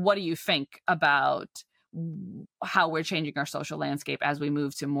do you think about how we're changing our social landscape as we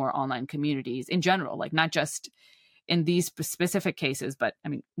move to more online communities in general, like not just in these specific cases, but I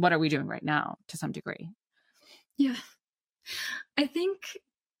mean, what are we doing right now to some degree? Yeah. I think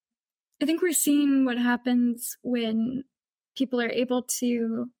we're seeing what happens when people are able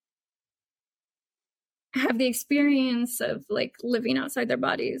to have the experience of like living outside their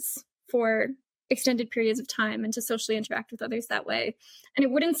bodies for extended periods of time and to socially interact with others that way. And it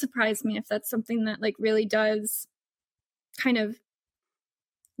wouldn't surprise me if that's something that like really does kind of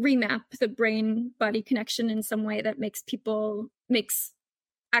remap the brain body connection in some way that makes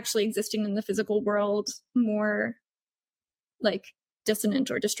actually existing in the physical world more like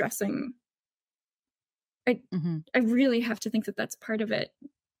dissonant or distressing. I really have to think that that's part of it.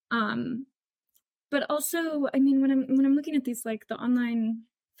 But also, I mean, when I'm looking at these, like the online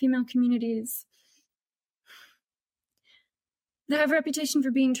female communities, they have a reputation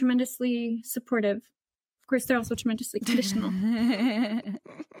for being tremendously supportive course, they're also tremendously conditional.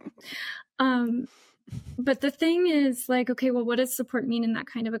 But the thing is, like, okay, well, what does support mean in that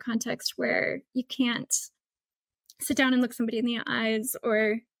kind of a context where you can't sit down and look somebody in the eyes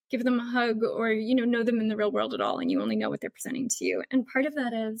or give them a hug or, you know them in the real world at all, and you only know what they're presenting to you? And part of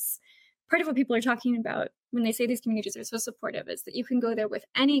what people are talking about when they say these communities are so supportive is that you can go there with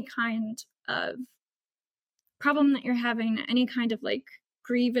any kind of problem that you're having, any kind of like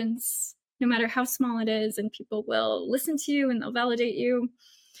grievance, no matter how small it is, and people will listen to you and they'll validate you.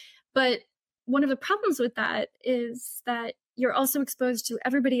 But one of the problems with that is that you're also exposed to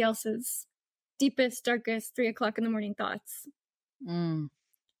everybody else's deepest, darkest 3:00 in the morning thoughts. And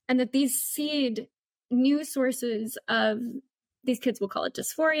that these seed new sources of, these kids will call it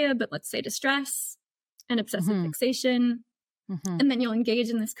dysphoria, but let's say distress and obsessive fixation. And then you'll engage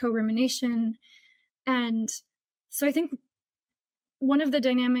in this co-rumination. And so I think one of the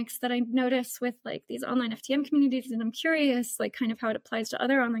dynamics that I notice with like these online FTM communities, and I'm curious like kind of how it applies to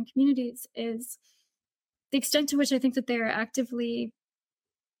other online communities, is the extent to which I think that they are actively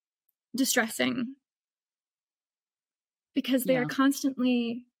distressing, because they are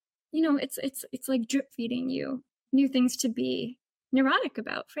constantly, it's like drip feeding you new things to be neurotic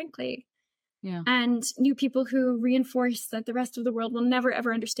about, frankly. Yeah. And new people who reinforce that the rest of the world will never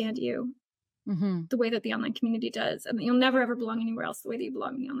ever understand you the way that the online community does, and that you'll never ever belong anywhere else the way that you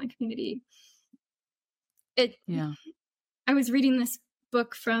belong in the online community. I was reading this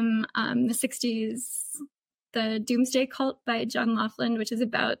book from the 60s, The Doomsday Cult by John Laughlin, which is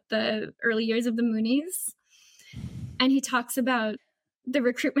about the early years of the Moonies. And he talks about the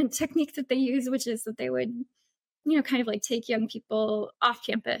recruitment technique that they use, which is that they would, kind of like take young people off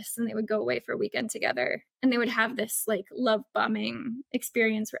campus and they would go away for a weekend together. And they would have this like love bombing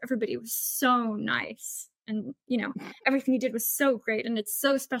experience where everybody was so nice. And, everything you did was so great. And it's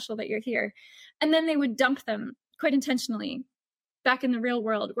so special that you're here. And then they would dump them quite intentionally back in the real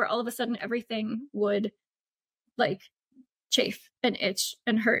world, where all of a sudden everything would like chafe and itch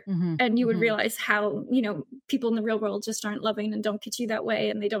and hurt. And you would realize how, people in the real world just aren't loving and don't get you that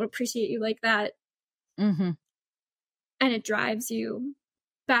way. And they don't appreciate you like that. And it drives you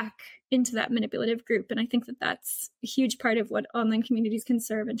back into that manipulative group. And I think that that's a huge part of what online communities can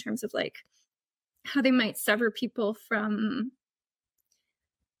serve in terms of like how they might sever people from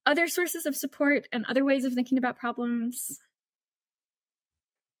other sources of support and other ways of thinking about problems.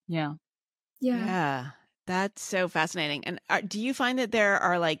 Yeah. That's so fascinating. And do you find that there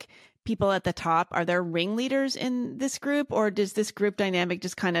are like people at the top? Are there ringleaders in this group, or does this group dynamic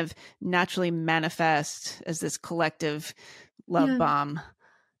just kind of naturally manifest as this collective love bomb?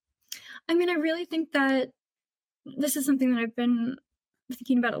 I mean, I really think that this is something that I've been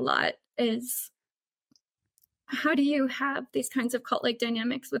thinking about a lot, is how do you have these kinds of cult-like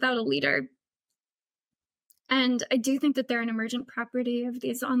dynamics without a leader? And I do think that they're an emergent property of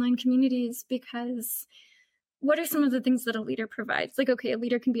these online communities, because what are some of the things that a leader provides? Like, okay, a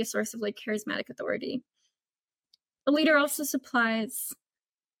leader can be a source of like charismatic authority. A leader also supplies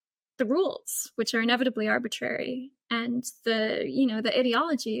the rules, which are inevitably arbitrary, and the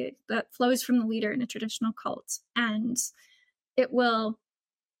ideology that flows from the leader in a traditional cult. And it will,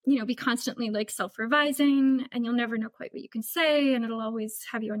 be constantly like self-revising, and you'll never know quite what you can say, and it'll always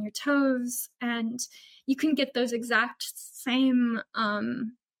have you on your toes. And you can get those exact same,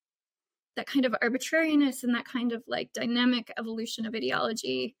 that kind of arbitrariness and that kind of like dynamic evolution of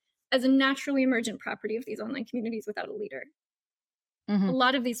ideology as a naturally emergent property of these online communities without a leader. A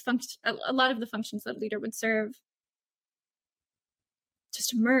lot of the functions that a leader would serve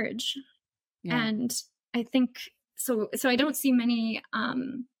just emerge. And I think so I don't see many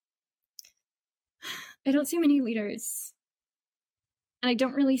leaders, and I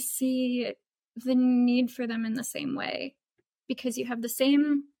don't really see the need for them in the same way, because you have the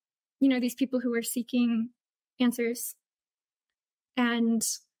same, these people who are seeking answers, and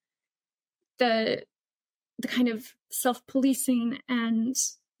the kind of self-policing and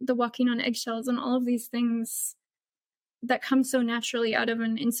the walking on eggshells and all of these things that come so naturally out of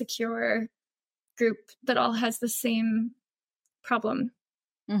an insecure group that all has the same problem.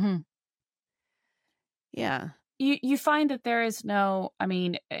 Yeah. You find that there is no,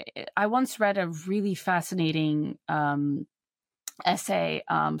 I once read a really fascinating essay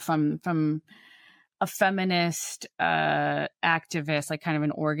from a feminist activist, like kind of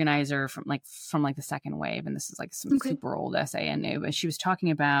an organizer from the second wave, and this is like some super old essay, and she was talking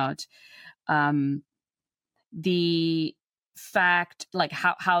about the fact, like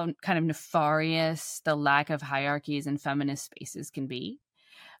how kind of nefarious the lack of hierarchies in feminist spaces can be,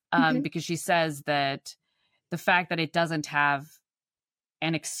 because she says that the fact that it doesn't have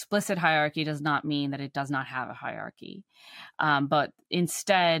an explicit hierarchy does not mean that it does not have a hierarchy. But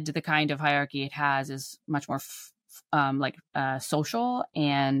instead, the kind of hierarchy it has is much more social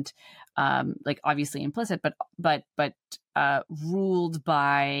and like obviously implicit, but ruled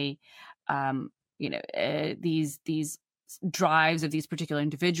by these drives of these particular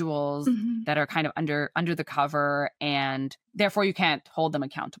individuals that are kind of under the cover, and therefore you can't hold them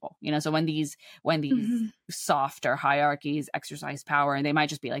accountable. So when these softer hierarchies exercise power, and they might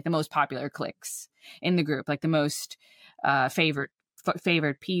just be like the most popular cliques in the group, like the most favored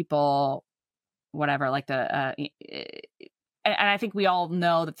people, whatever, like and I think we all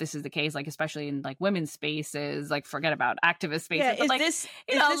know that this is the case, like especially in like women's spaces, like forget about activist spaces, yeah, but like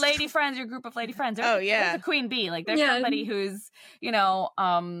lady friends, your group of lady friends. There's a queen bee, like there's somebody who's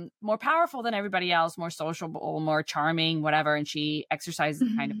more powerful than everybody else, more sociable, more charming, whatever, and she exercises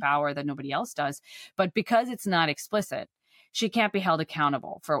the kind of power that nobody else does. But because it's not explicit, she can't be held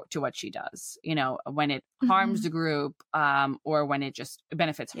accountable to what she does, when it harms the group, or when it just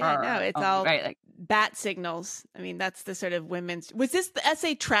benefits her. No, it's all right, like bat signals. I mean, that's the sort of women's. Was this the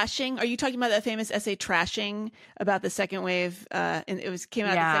essay trashing? Are you talking about that famous essay trashing about the second wave? And it came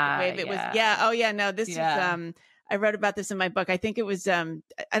out the second wave. It was Oh yeah. No, this is. I wrote about this in my book. I think it was. I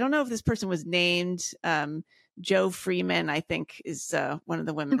don't know if this person was named. Jo Freeman, I think, is one of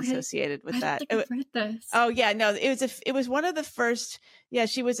the women associated with that. I've read this. Oh yeah, no, it was one of the first. Yeah,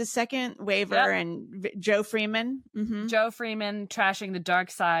 she was a second waver, and Jo Freeman. Jo Freeman trashing the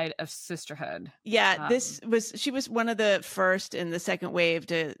dark side of sisterhood. Yeah, she was one of the first in the second wave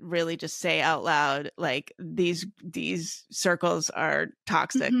to really just say out loud, like these circles are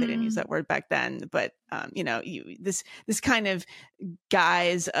toxic. They didn't use that word back then, but this kind of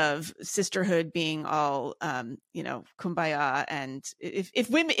guise of sisterhood being all kumbaya, and if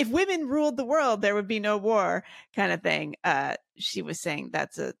women ruled the world, there would be no war, kind of thing. She was saying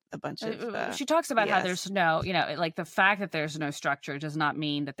that's a bunch of she talks about how there's no, like the fact that there's no structure does not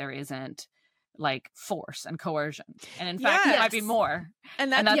mean that there isn't like force and coercion, and in fact it might be more,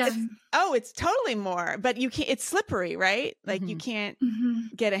 and that's it's totally more, but you can't, it's slippery, right? Like you can't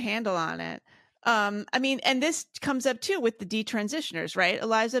get a handle on it. I mean, and this comes up too with the detransitioners, right,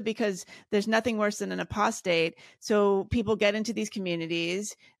 Eliza? Because there's nothing worse than an apostate. So people get into these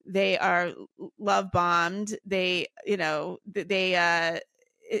communities, they are love bombed. You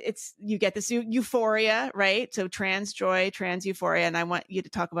get this euphoria, right? So trans joy, trans euphoria. And I want you to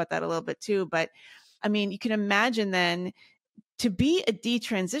talk about that a little bit too. But I mean, you can imagine then to be a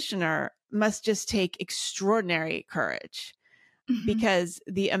detransitioner must just take extraordinary courage. Because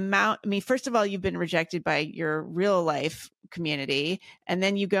first of all, you've been rejected by your real life community, and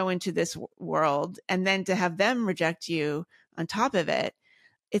then you go into this world, and then to have them reject you on top of it,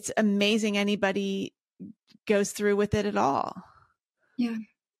 it's amazing anybody goes through with it at all. Yeah.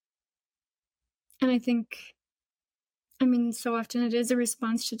 And I think, so often it is a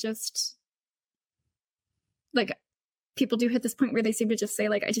response to just, like, people do hit this point where they seem to just say,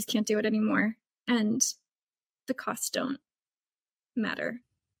 like, I just can't do it anymore. And the costs don't matter,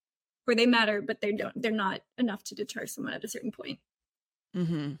 or they matter, but they're not enough to deter someone at a certain point.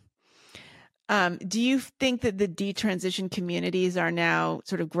 Do you think that the detransition communities are now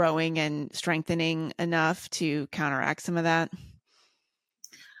sort of growing and strengthening enough to counteract some of that?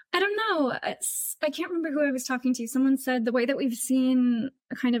 I don't know. I can't remember who I was talking to. Someone said the way that we've seen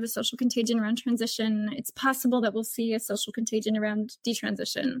a kind of a social contagion around transition, it's possible that we'll see a social contagion around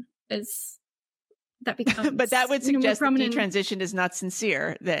detransition that becomes, but that would suggest that detransition is not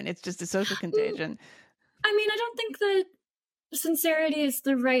sincere. Then it's just a social contagion. I don't think that sincerity is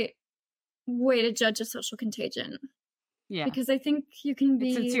the right way to judge a social contagion. Yeah, because I think you can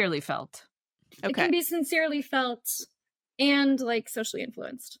be sincerely felt. It can be sincerely felt and like socially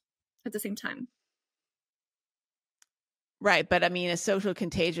influenced at the same time. Right, but I mean, a social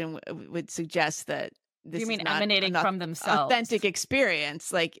contagion would suggest that. This you mean is not emanating from themselves? Authentic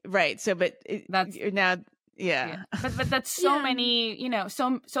experience, like right. So, but that's now, yeah. But that's so many,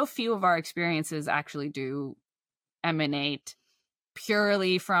 so few of our experiences actually do emanate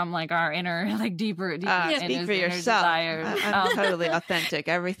purely from like our inner, like deeper speak for yourself. I'm totally authentic.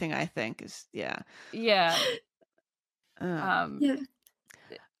 Everything I think is,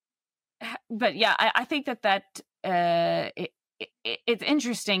 But I think that it's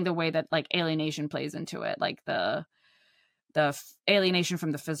interesting the way that like alienation plays into it, like the alienation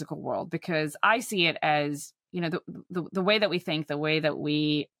from the physical world, because I see it as, the way that we think, the way that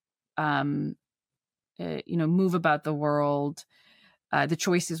we, move about the world, the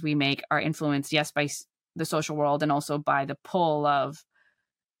choices we make are influenced, yes, by the social world and also by the pull of,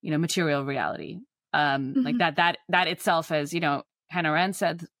 material reality. Like that itself has, Hannah Arendt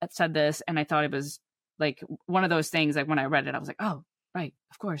said this, and I thought it was like one of those things, like when I read it, I was like, oh, right,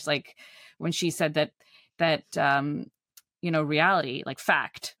 of course. Like when she said that reality, like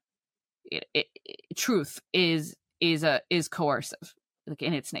fact, truth is coercive, like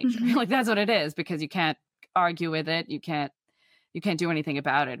in its nature. Mm-hmm. Like that's what it is, because you can't argue with it. You can't do anything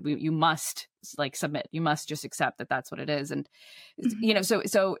about it. You must like submit. You must just accept that that's what it is. And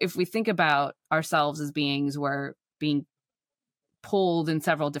so if we think about ourselves as beings, we're being pulled in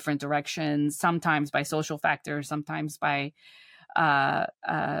several different directions, sometimes by social factors, sometimes by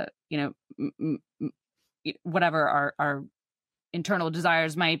whatever our internal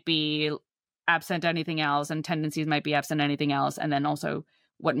desires might be absent anything else, and tendencies might be absent anything else, and then also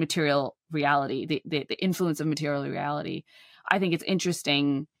what material reality, the influence of material reality. I think it's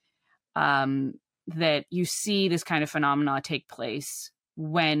interesting that you see this kind of phenomena take place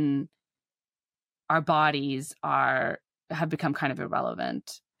when our bodies have become kind of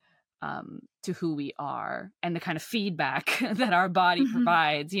irrelevant to who we are, and the kind of feedback that our body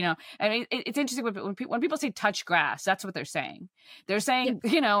provides. I mean, it's interesting when people say touch grass, that's what they're saying. They're saying,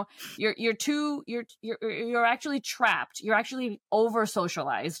 you're actually trapped. You're actually over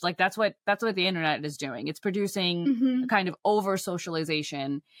socialized. Like that's what the internet is doing. It's producing a kind of over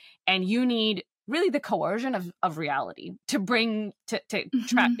socialization, and you need really the coercion of reality to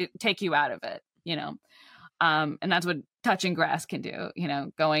take you out of it, and that's what touching grass can do,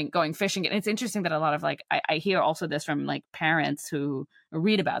 going fishing. And it's interesting that a lot of I hear also this from like parents who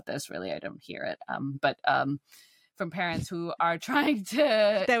read about this. Really, I don't hear it. But from parents who are trying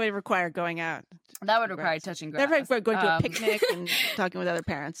to, that would require going out. That would require touching grass. That would require going to a picnic and talking with other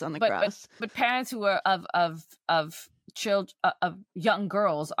parents on the grass. But parents who are of children, of young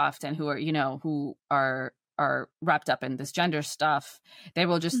girls often who are wrapped up in this gender stuff, they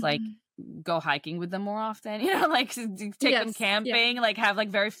will just like go hiking with them more often, like take them camping, like have like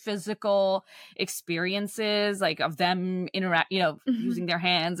very physical experiences, like of them interact, using their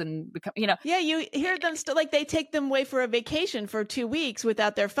hands and become, you hear them still, like they take them away for a vacation for 2 weeks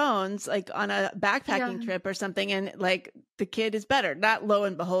without their phones, like on a backpacking trip or something, and like the kid is better. Not lo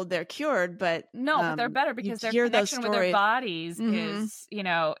and behold they're cured, but but they're better because their connection with their bodies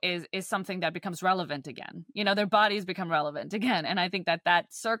is something that becomes relevant again. Their bodies become relevant again, and I think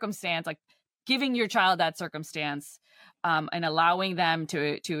that circumstance, like giving your child that circumstance, and allowing them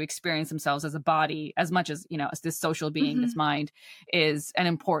to experience themselves as a body as much as as this social being, this mind, is an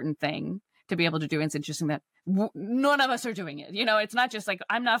important thing to be able to do. And it's interesting that none of us are doing it. It's not just like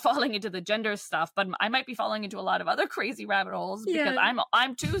I'm not falling into the gender stuff, but I might be falling into a lot of other crazy rabbit holes because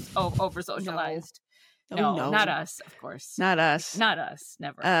I'm too over socialized. No, not us, of course. Not us,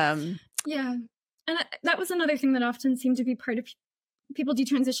 never. And that was another thing that often seemed to be part of people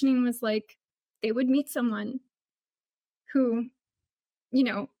detransitioning, was like they would meet someone who,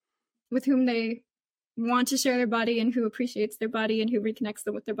 with whom they want to share their body and who appreciates their body and who reconnects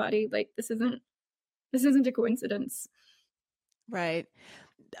them with their body. Like this isn't a coincidence. Right.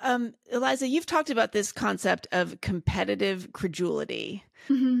 Eliza, you've talked about this concept of competitive credulity,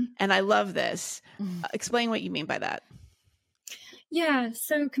 and I love this. Explain what you mean by that. Yeah,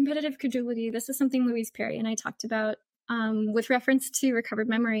 so competitive credulity, this is something Louise Perry and I talked about with reference to recovered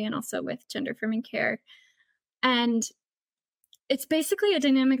memory and also with gender affirming care. And it's basically a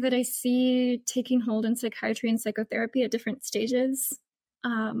dynamic that I see taking hold in psychiatry and psychotherapy at different stages,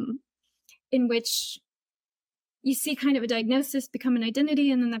 in which you see kind of a diagnosis become an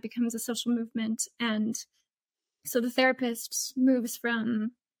identity, and then that becomes a social movement. And so the therapist moves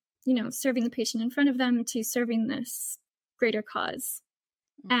from, serving the patient in front of them to serving this greater cause.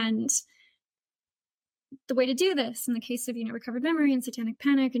 And the way to do this in the case of, recovered memory and satanic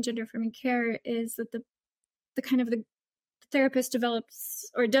panic and gender affirming care is that the therapist develops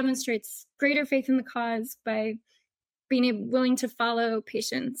or demonstrates greater faith in the cause by being willing to follow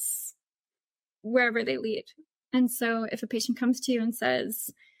patients wherever they lead. And so if a patient comes to you and says,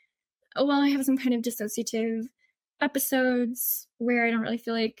 oh, well, I have some kind of dissociative episodes where I don't really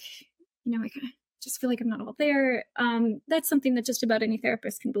feel like, I just feel like I'm not all there. That's something that just about any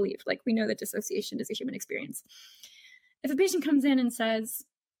therapist can believe. Like, we know that dissociation is a human experience. If a patient comes in and says,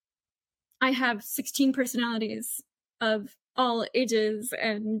 I have 16 personalities of all ages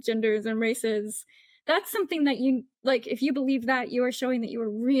and genders and races, that's something that if you believe that, you are showing that you are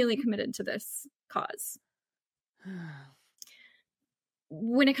really committed to this cause.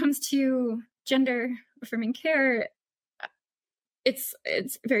 When it comes to gender affirming care, it's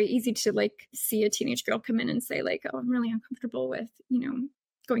very easy to see a teenage girl come in and say oh, I'm really uncomfortable with,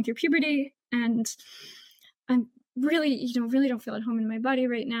 going through puberty, and I'm really, really don't feel at home in my body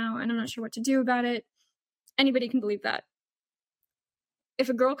right now, and I'm not sure what to do about it. Anybody can believe that. if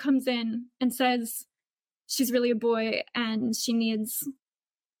a girl comes in and says she's really a boy and she needs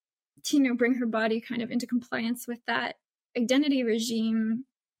to, you know, bring her body kind of into compliance with that identity regime,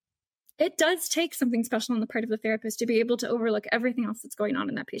 it does take something special on the part of the therapist to be able to overlook everything else that's going on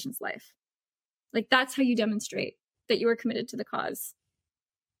in that patient's life. Like, that's how you demonstrate that you are committed to the cause,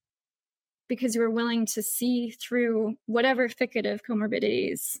 because you are willing to see through whatever thicket of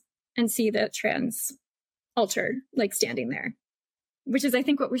comorbidities and see the trans alter, like, standing there, which is, I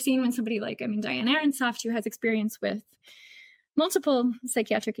think, what we're seeing when somebody like, I mean, Diane Aronsoft, who has experience with multiple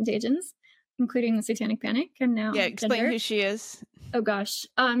psychiatric contagions, including the Satanic Panic, and now explain gender. Who she is. Oh gosh,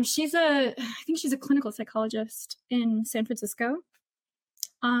 I think she's a clinical psychologist in San Francisco.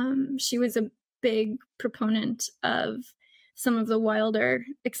 She was a big proponent of some of the wilder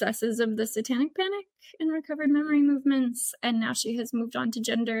excesses of the Satanic Panic and recovered memory movements, and now she has moved on to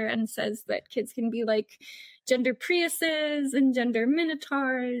gender and says that kids can be like gender Priuses and gender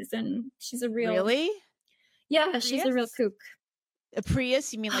Minotaurs, and she's a real she's a real kook. A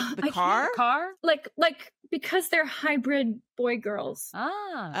Prius? You mean like the car? Like because they're hybrid boy girls.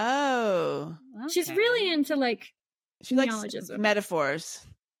 Oh. Okay. She's really into like she neologism. Likes metaphors.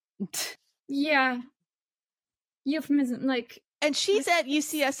 Yeah. Euphemism, like. And she's at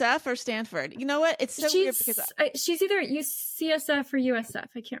UCSF or Stanford. You know what? It's so weird because she's either at UCSF or USF.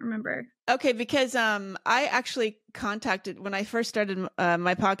 I can't remember. Okay, because I actually contacted when I first started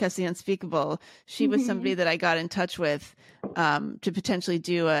my podcast, The Unspeakable. She was somebody that I got in touch with to potentially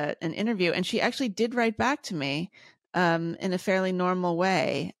do an interview, and she actually did write back to me in a fairly normal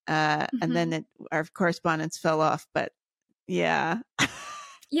way, and then our correspondence fell off. But yeah.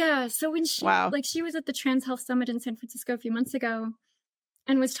 Yeah, so when she she was at the Trans Health Summit in San Francisco a few months ago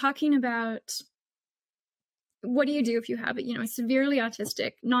and was talking about what do you do if you have a severely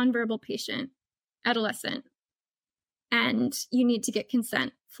autistic, nonverbal patient, adolescent, and you need to get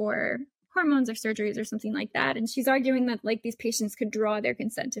consent for hormones or surgeries or something like that. And she's arguing that like these patients could draw their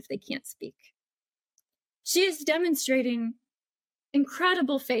consent if they can't speak. She is demonstrating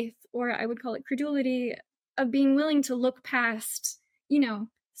incredible faith, or I would call it credulity, of being willing to look past,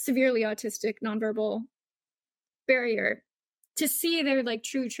 severely autistic, nonverbal barrier to see their like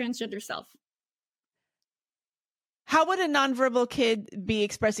true transgender self. How would a nonverbal kid be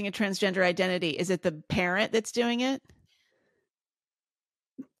expressing a transgender identity? Is it the parent that's doing it?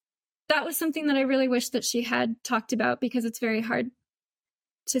 That was something that I really wish that she had talked about, because it's very hard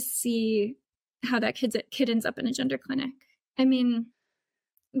to see how that kid ends up in a gender clinic. I mean,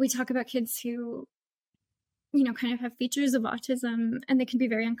 we talk about kids who kind of have features of autism, and they can be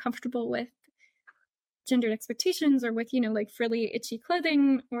very uncomfortable with gendered expectations or with, like frilly, itchy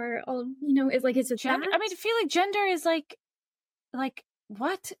clothing, or all, is it gender? that? I mean, I feel like gender is like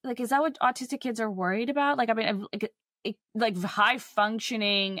what? Like, is that what autistic kids are worried about? Like, I mean, like high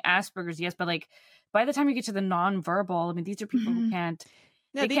functioning Asperger's, yes, but like by the time you get to the nonverbal, I mean, these are people who can't.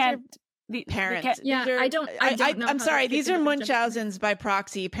 No, these are parents. I'm sorry. These are Munchausen's by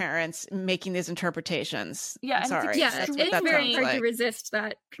proxy parents making these interpretations. Yeah, I'm sorry. Yeah, it's very hard to resist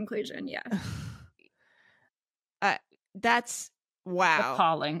that conclusion. Yeah. That's wow.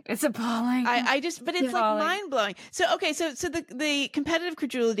 Appalling. It's appalling. But it's like mind blowing. So the competitive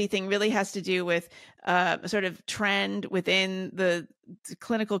credulity thing really has to do with sort of trend within the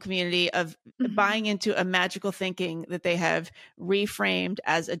clinical community of buying into a magical thinking that they have reframed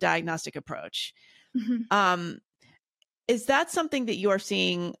as a diagnostic approach. Is that something that you're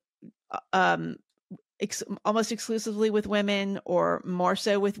seeing almost exclusively with women, or more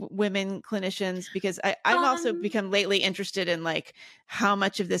so with women clinicians? Because I've also become lately interested in like how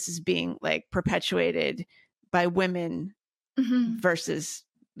much of this is being like perpetuated by women versus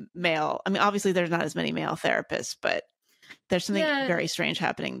male. I mean, obviously there's not as many male therapists, but there's something very strange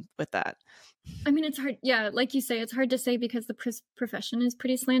happening with that. I mean, it's hard. Yeah. Like you say, it's hard to say because the profession is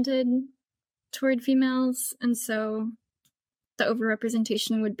pretty slanted toward females. And so the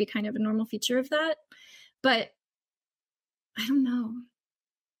overrepresentation would be kind of a normal feature of that. But I don't know.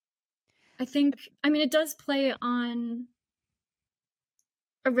 I think, it does play on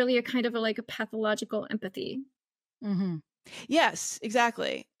a kind of a pathological empathy. Mm-hmm. Yes,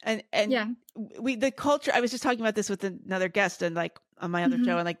 exactly. And the culture, I was just talking about this with another guest and like on my other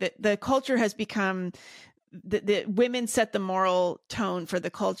show, and like the culture has become the women set the moral tone for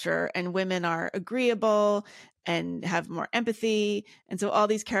the culture, and women are agreeable and have more empathy. And so all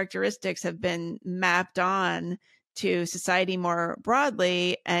these characteristics have been mapped on to society more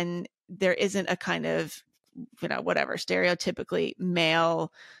broadly. And there isn't a kind of, stereotypically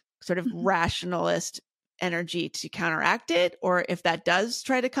male sort of rationalist energy to counteract it. Or if that does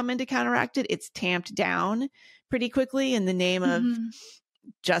try to come in to counteract it, it's tamped down pretty quickly in the name of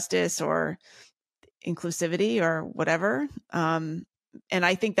justice or inclusivity or whatever. And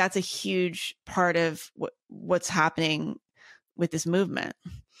I think that's a huge part of what's happening with this movement.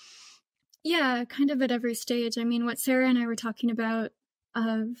 Yeah, kind of at every stage. I mean, what Sarah and I were talking about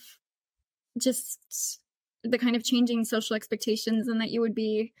of just the kind of changing social expectations, and that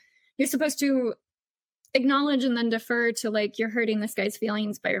you're supposed to acknowledge and then defer to, like, you're hurting this guy's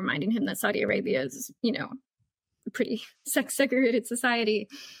feelings by reminding him that Saudi Arabia is, a pretty sex segregated society.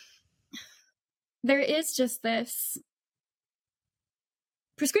 There is just this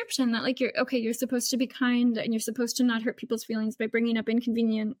prescription that, like, you're supposed to be kind and you're supposed to not hurt people's feelings by bringing up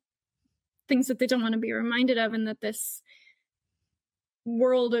inconvenient things that they don't want to be reminded of, and that this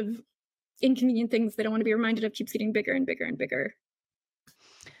world of inconvenient things they don't want to be reminded of keeps getting bigger and bigger and bigger.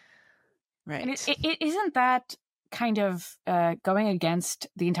 Right. And it isn't that kind of going against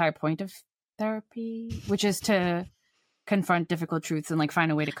the entire point of therapy, which is to confront difficult truths and, like,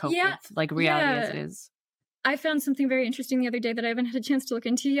 find a way to cope with, like, reality as it is. I found something very interesting the other day that I haven't had a chance to look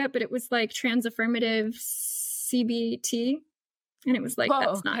into yet, but it was like trans affirmative CBT. And it was like,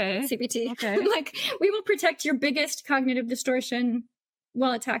 that's not CBT. Okay. Like, we will protect your biggest cognitive distortion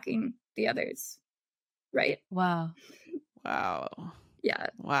while attacking the others. Right? Wow. Yeah.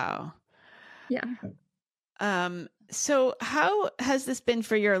 Wow. Yeah. So how has this been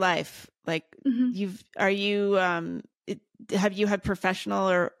for your life? Like, have you had professional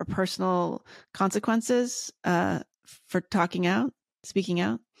or personal consequences for speaking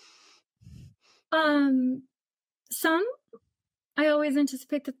out? Some. I always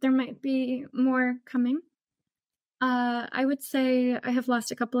anticipate that there might be more coming. I would say I have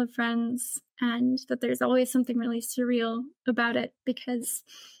lost a couple of friends, and that there's always something really surreal about it, because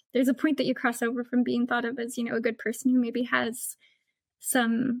there's a point that you cross over from being thought of as, a good person who maybe has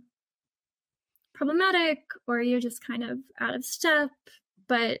some problematic, or you're just kind of out of step,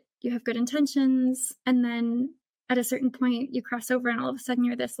 but you have good intentions. And then at a certain point you cross over and all of a sudden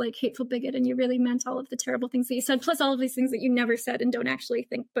you're this, like, hateful bigot, and you really meant all of the terrible things that you said, plus all of these things that you never said and don't actually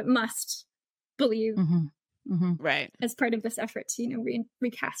think, but must believe. Right. As part of this effort to,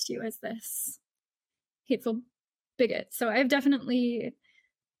 recast you as this hateful bigot. So I've definitely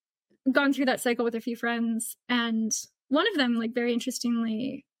gone through that cycle with a few friends, and one of them, like, very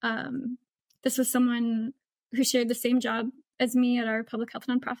interestingly, this was someone who shared the same job as me at our public health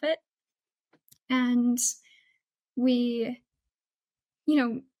nonprofit. And we,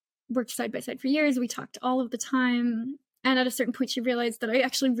 worked side by side for years. We talked all of the time. And at a certain point, she realized that I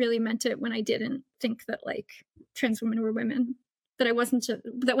actually really meant it when I didn't think that, like, trans women were women. That I wasn't,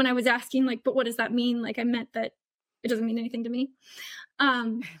 that when I was asking, like, but what does that mean? Like, I meant that it doesn't mean anything to me.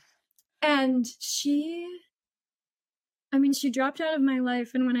 And she dropped out of my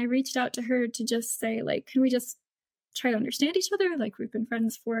life. And when I reached out to her to just say, like, can we just try to understand each other? Like, we've been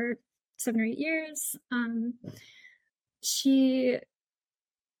friends for 7 or 8 years. She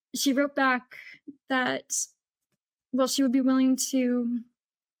wrote back that, well, she would be willing to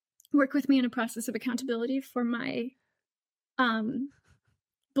work with me in a process of accountability for my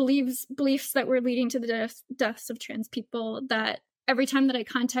beliefs that were leading to the deaths of trans people, that every time that I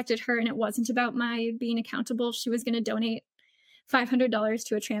contacted her and it wasn't about my being accountable, she was going to donate $500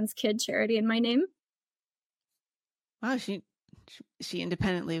 to a trans kid charity in my name. Wow, she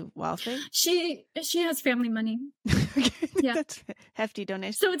independently wealthy? She has family money. Yeah, that's hefty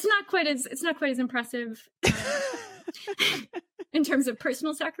donation. So it's not quite as impressive in terms of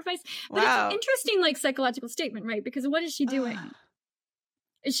personal sacrifice. But wow. It's an interesting, like, psychological statement, right? Because what is she doing?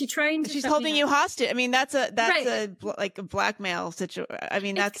 Is she trying to? She's holding you hostage. I mean, that's right. a blackmail situation. I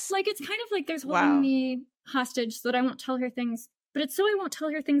mean, it's kind of like there's holding me hostage so that I won't tell her things, but it's so I won't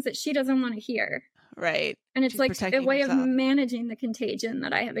tell her things that she doesn't want to hear. Right. And it's like a way of managing the contagion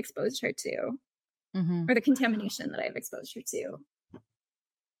that I have exposed her to, or the contamination that I have exposed her to.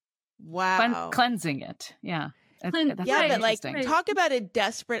 Wow. Cleansing it. Yeah. Yeah, but, like, talk about a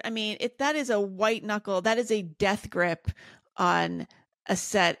desperate, I mean, that is a white knuckle. That is a death grip on a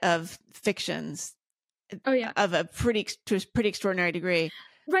set of fictions. Oh, yeah. Of to a pretty extraordinary degree.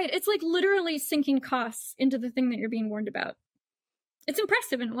 Right. It's like literally sinking costs into the thing that you're being warned about. It's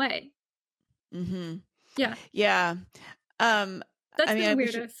impressive in a way. Mm-hmm. Yeah. Yeah. That's the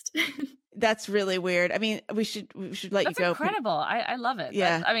weirdest. That's really weird. I mean, we should let you go. That's incredible. I love it.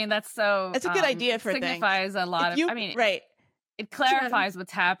 Yeah. That's so. It's a good idea for signifies things. A lot of. Right. It clarifies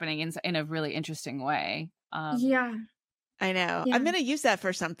what's happening in a really interesting way. Yeah. I know. Yeah. I'm going to use that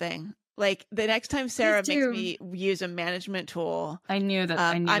for something. Like, the next time Sarah makes me use a management tool, I'm going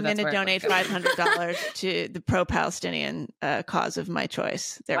to donate $500 to the pro-Palestinian cause of my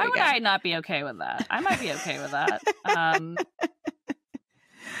choice. Why would I not be okay with that? I might be okay with that.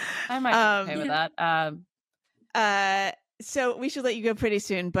 I might be okay with that. So we should let you go pretty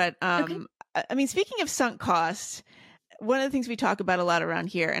soon. But okay. I mean, speaking of sunk costs, one of the things we talk about a lot around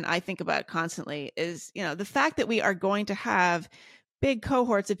here, and I think about constantly, is, you know, the fact that we are going to have big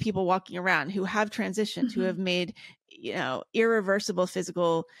cohorts of people walking around who have transitioned, who have made, you know, irreversible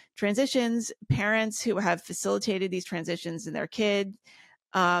physical transitions, parents who have facilitated these transitions in their kids.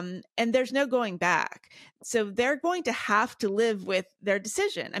 And there's no going back. So they're going to have to live with their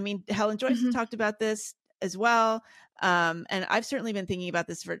decision. I mean, Helen Joyce has talked about this as well. And I've certainly been thinking about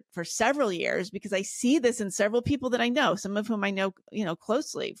this for several years, because I see this in several people that I know, some of whom I know, you know,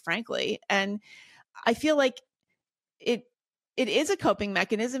 closely, frankly. And I feel like it is a coping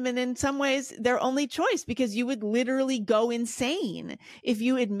mechanism. And in some ways their only choice, because you would literally go insane if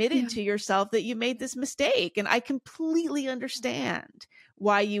you admitted to yourself that you made this mistake. And I completely understand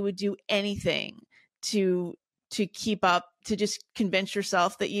why you would do anything to keep up, to just convince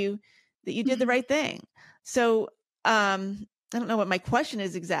yourself that you did the right thing. So, I don't know what my question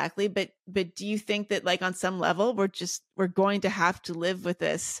is exactly, but do you think that, like, on some level we're going to have to live with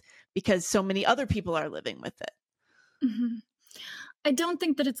this because so many other people are living with it? I don't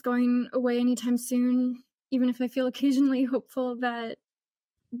think that it's going away anytime soon, even if I feel occasionally hopeful that,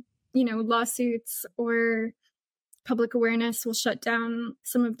 you know, lawsuits or public awareness will shut down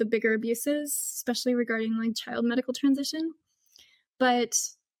some of the bigger abuses, especially regarding like child medical transition. But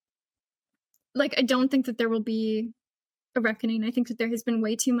like, I don't think that there will be a reckoning. I think that there has been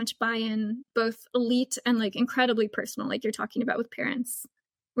way too much buy-in, both elite and like incredibly personal, like you're talking about with parents,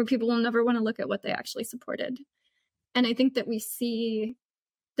 where people will never want to look at what they actually supported. And I think that we see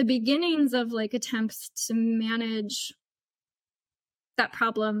the beginnings of like attempts to manage that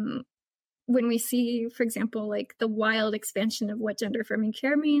problem when we see, for example, like the wild expansion of what gender affirming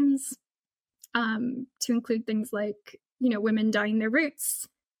care means, to include things like, you know, women dyeing their roots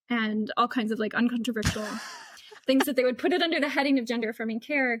and all kinds of like uncontroversial things that they would put it under the heading of gender affirming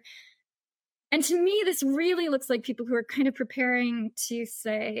care. And to me, this really looks like people who are kind of preparing to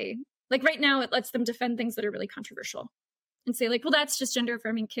say, like right now, it lets them defend things that are really controversial and say like, well, that's just gender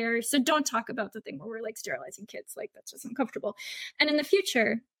affirming care. So don't talk about the thing where we're like sterilizing kids. Like that's just uncomfortable. And in the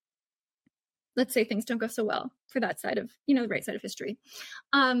future, let's say things don't go so well for that side of, you know, the right side of history.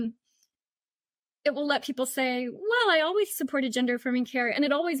 It will let people say, well, I always supported gender affirming care, and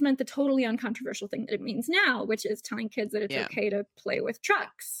it always meant the totally uncontroversial thing that it means now, which is telling kids that it's okay to play with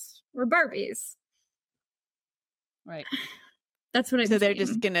trucks or Barbies. Right. That's what I. So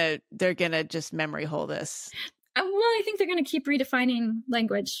they're gonna just memory hole this. Well, I think they're gonna keep redefining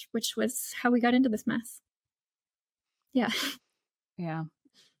language, which was how we got into this mess. Yeah. Yeah.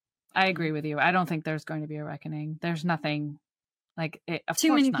 I agree with you. I don't think there's going to be a reckoning. There's nothing like it, of too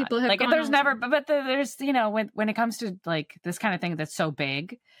course many not. people have like gone there's on. never, but there's, you know, when it comes to like this kind of thing that's so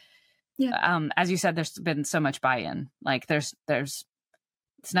big, as you said, there's been so much buy-in. Like there's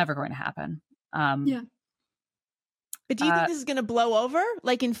it's never going to happen. Yeah. But do you think this is going to blow over?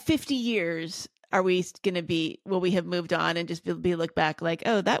 Like in 50 years, will we have moved on and just be look back like,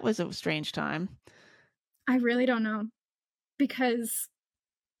 oh, that was a strange time? I really don't know, because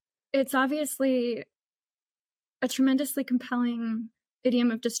it's obviously a tremendously compelling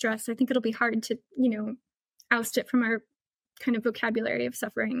idiom of distress. I think it'll be hard to, you know, oust it from our kind of vocabulary of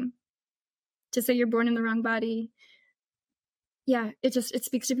suffering. To say you're born in the wrong body. Yeah, it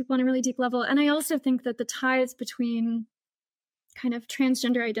speaks to people on a really deep level. And I also think that the ties between kind of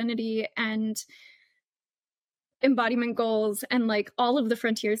transgender identity and embodiment goals and like all of the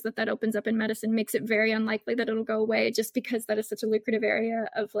frontiers that opens up in medicine makes it very unlikely that it'll go away, just because that is such a lucrative area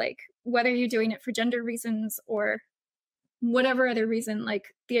of like, whether you're doing it for gender reasons or whatever other reason,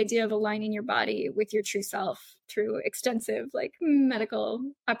 like the idea of aligning your body with your true self through extensive like medical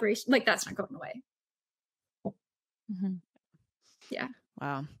operation, like that's not going away. Mm-hmm. Yeah.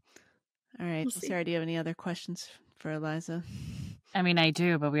 Wow. All right. We'll see. Sarah, do you have any other questions for Eliza? I mean, I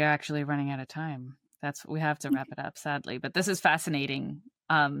do, but we are actually running out of time. We have to wrap it up, sadly. But this is fascinating.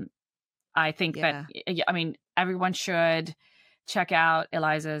 I think that, I mean, everyone should check out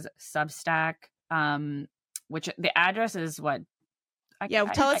Eliza's Substack, which the address is what?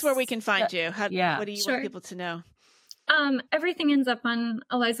 Tell us where we can find you. What do you want people to know? Everything ends up on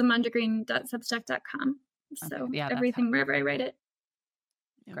elizamondegreen.substack.com. So everything wherever I write it.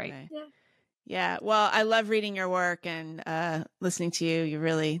 Great. Okay. Yeah. Well, I love reading your work and listening to you. You're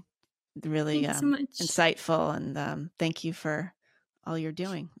really so much. Insightful, and thank you for all you're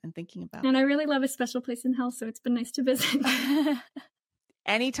doing and thinking about. And I really love A Special Place in Hell, so it's been nice to visit.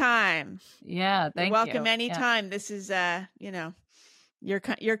 Anytime. Yeah, thank you. Welcome anytime. Yeah. This is Your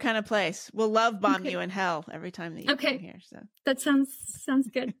kind of place. We'll love bomb you in hell every time that you come here. So that sounds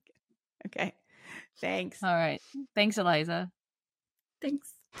good. Okay. Thanks. All right. Thanks, Eliza.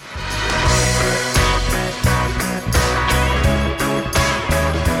 Thanks.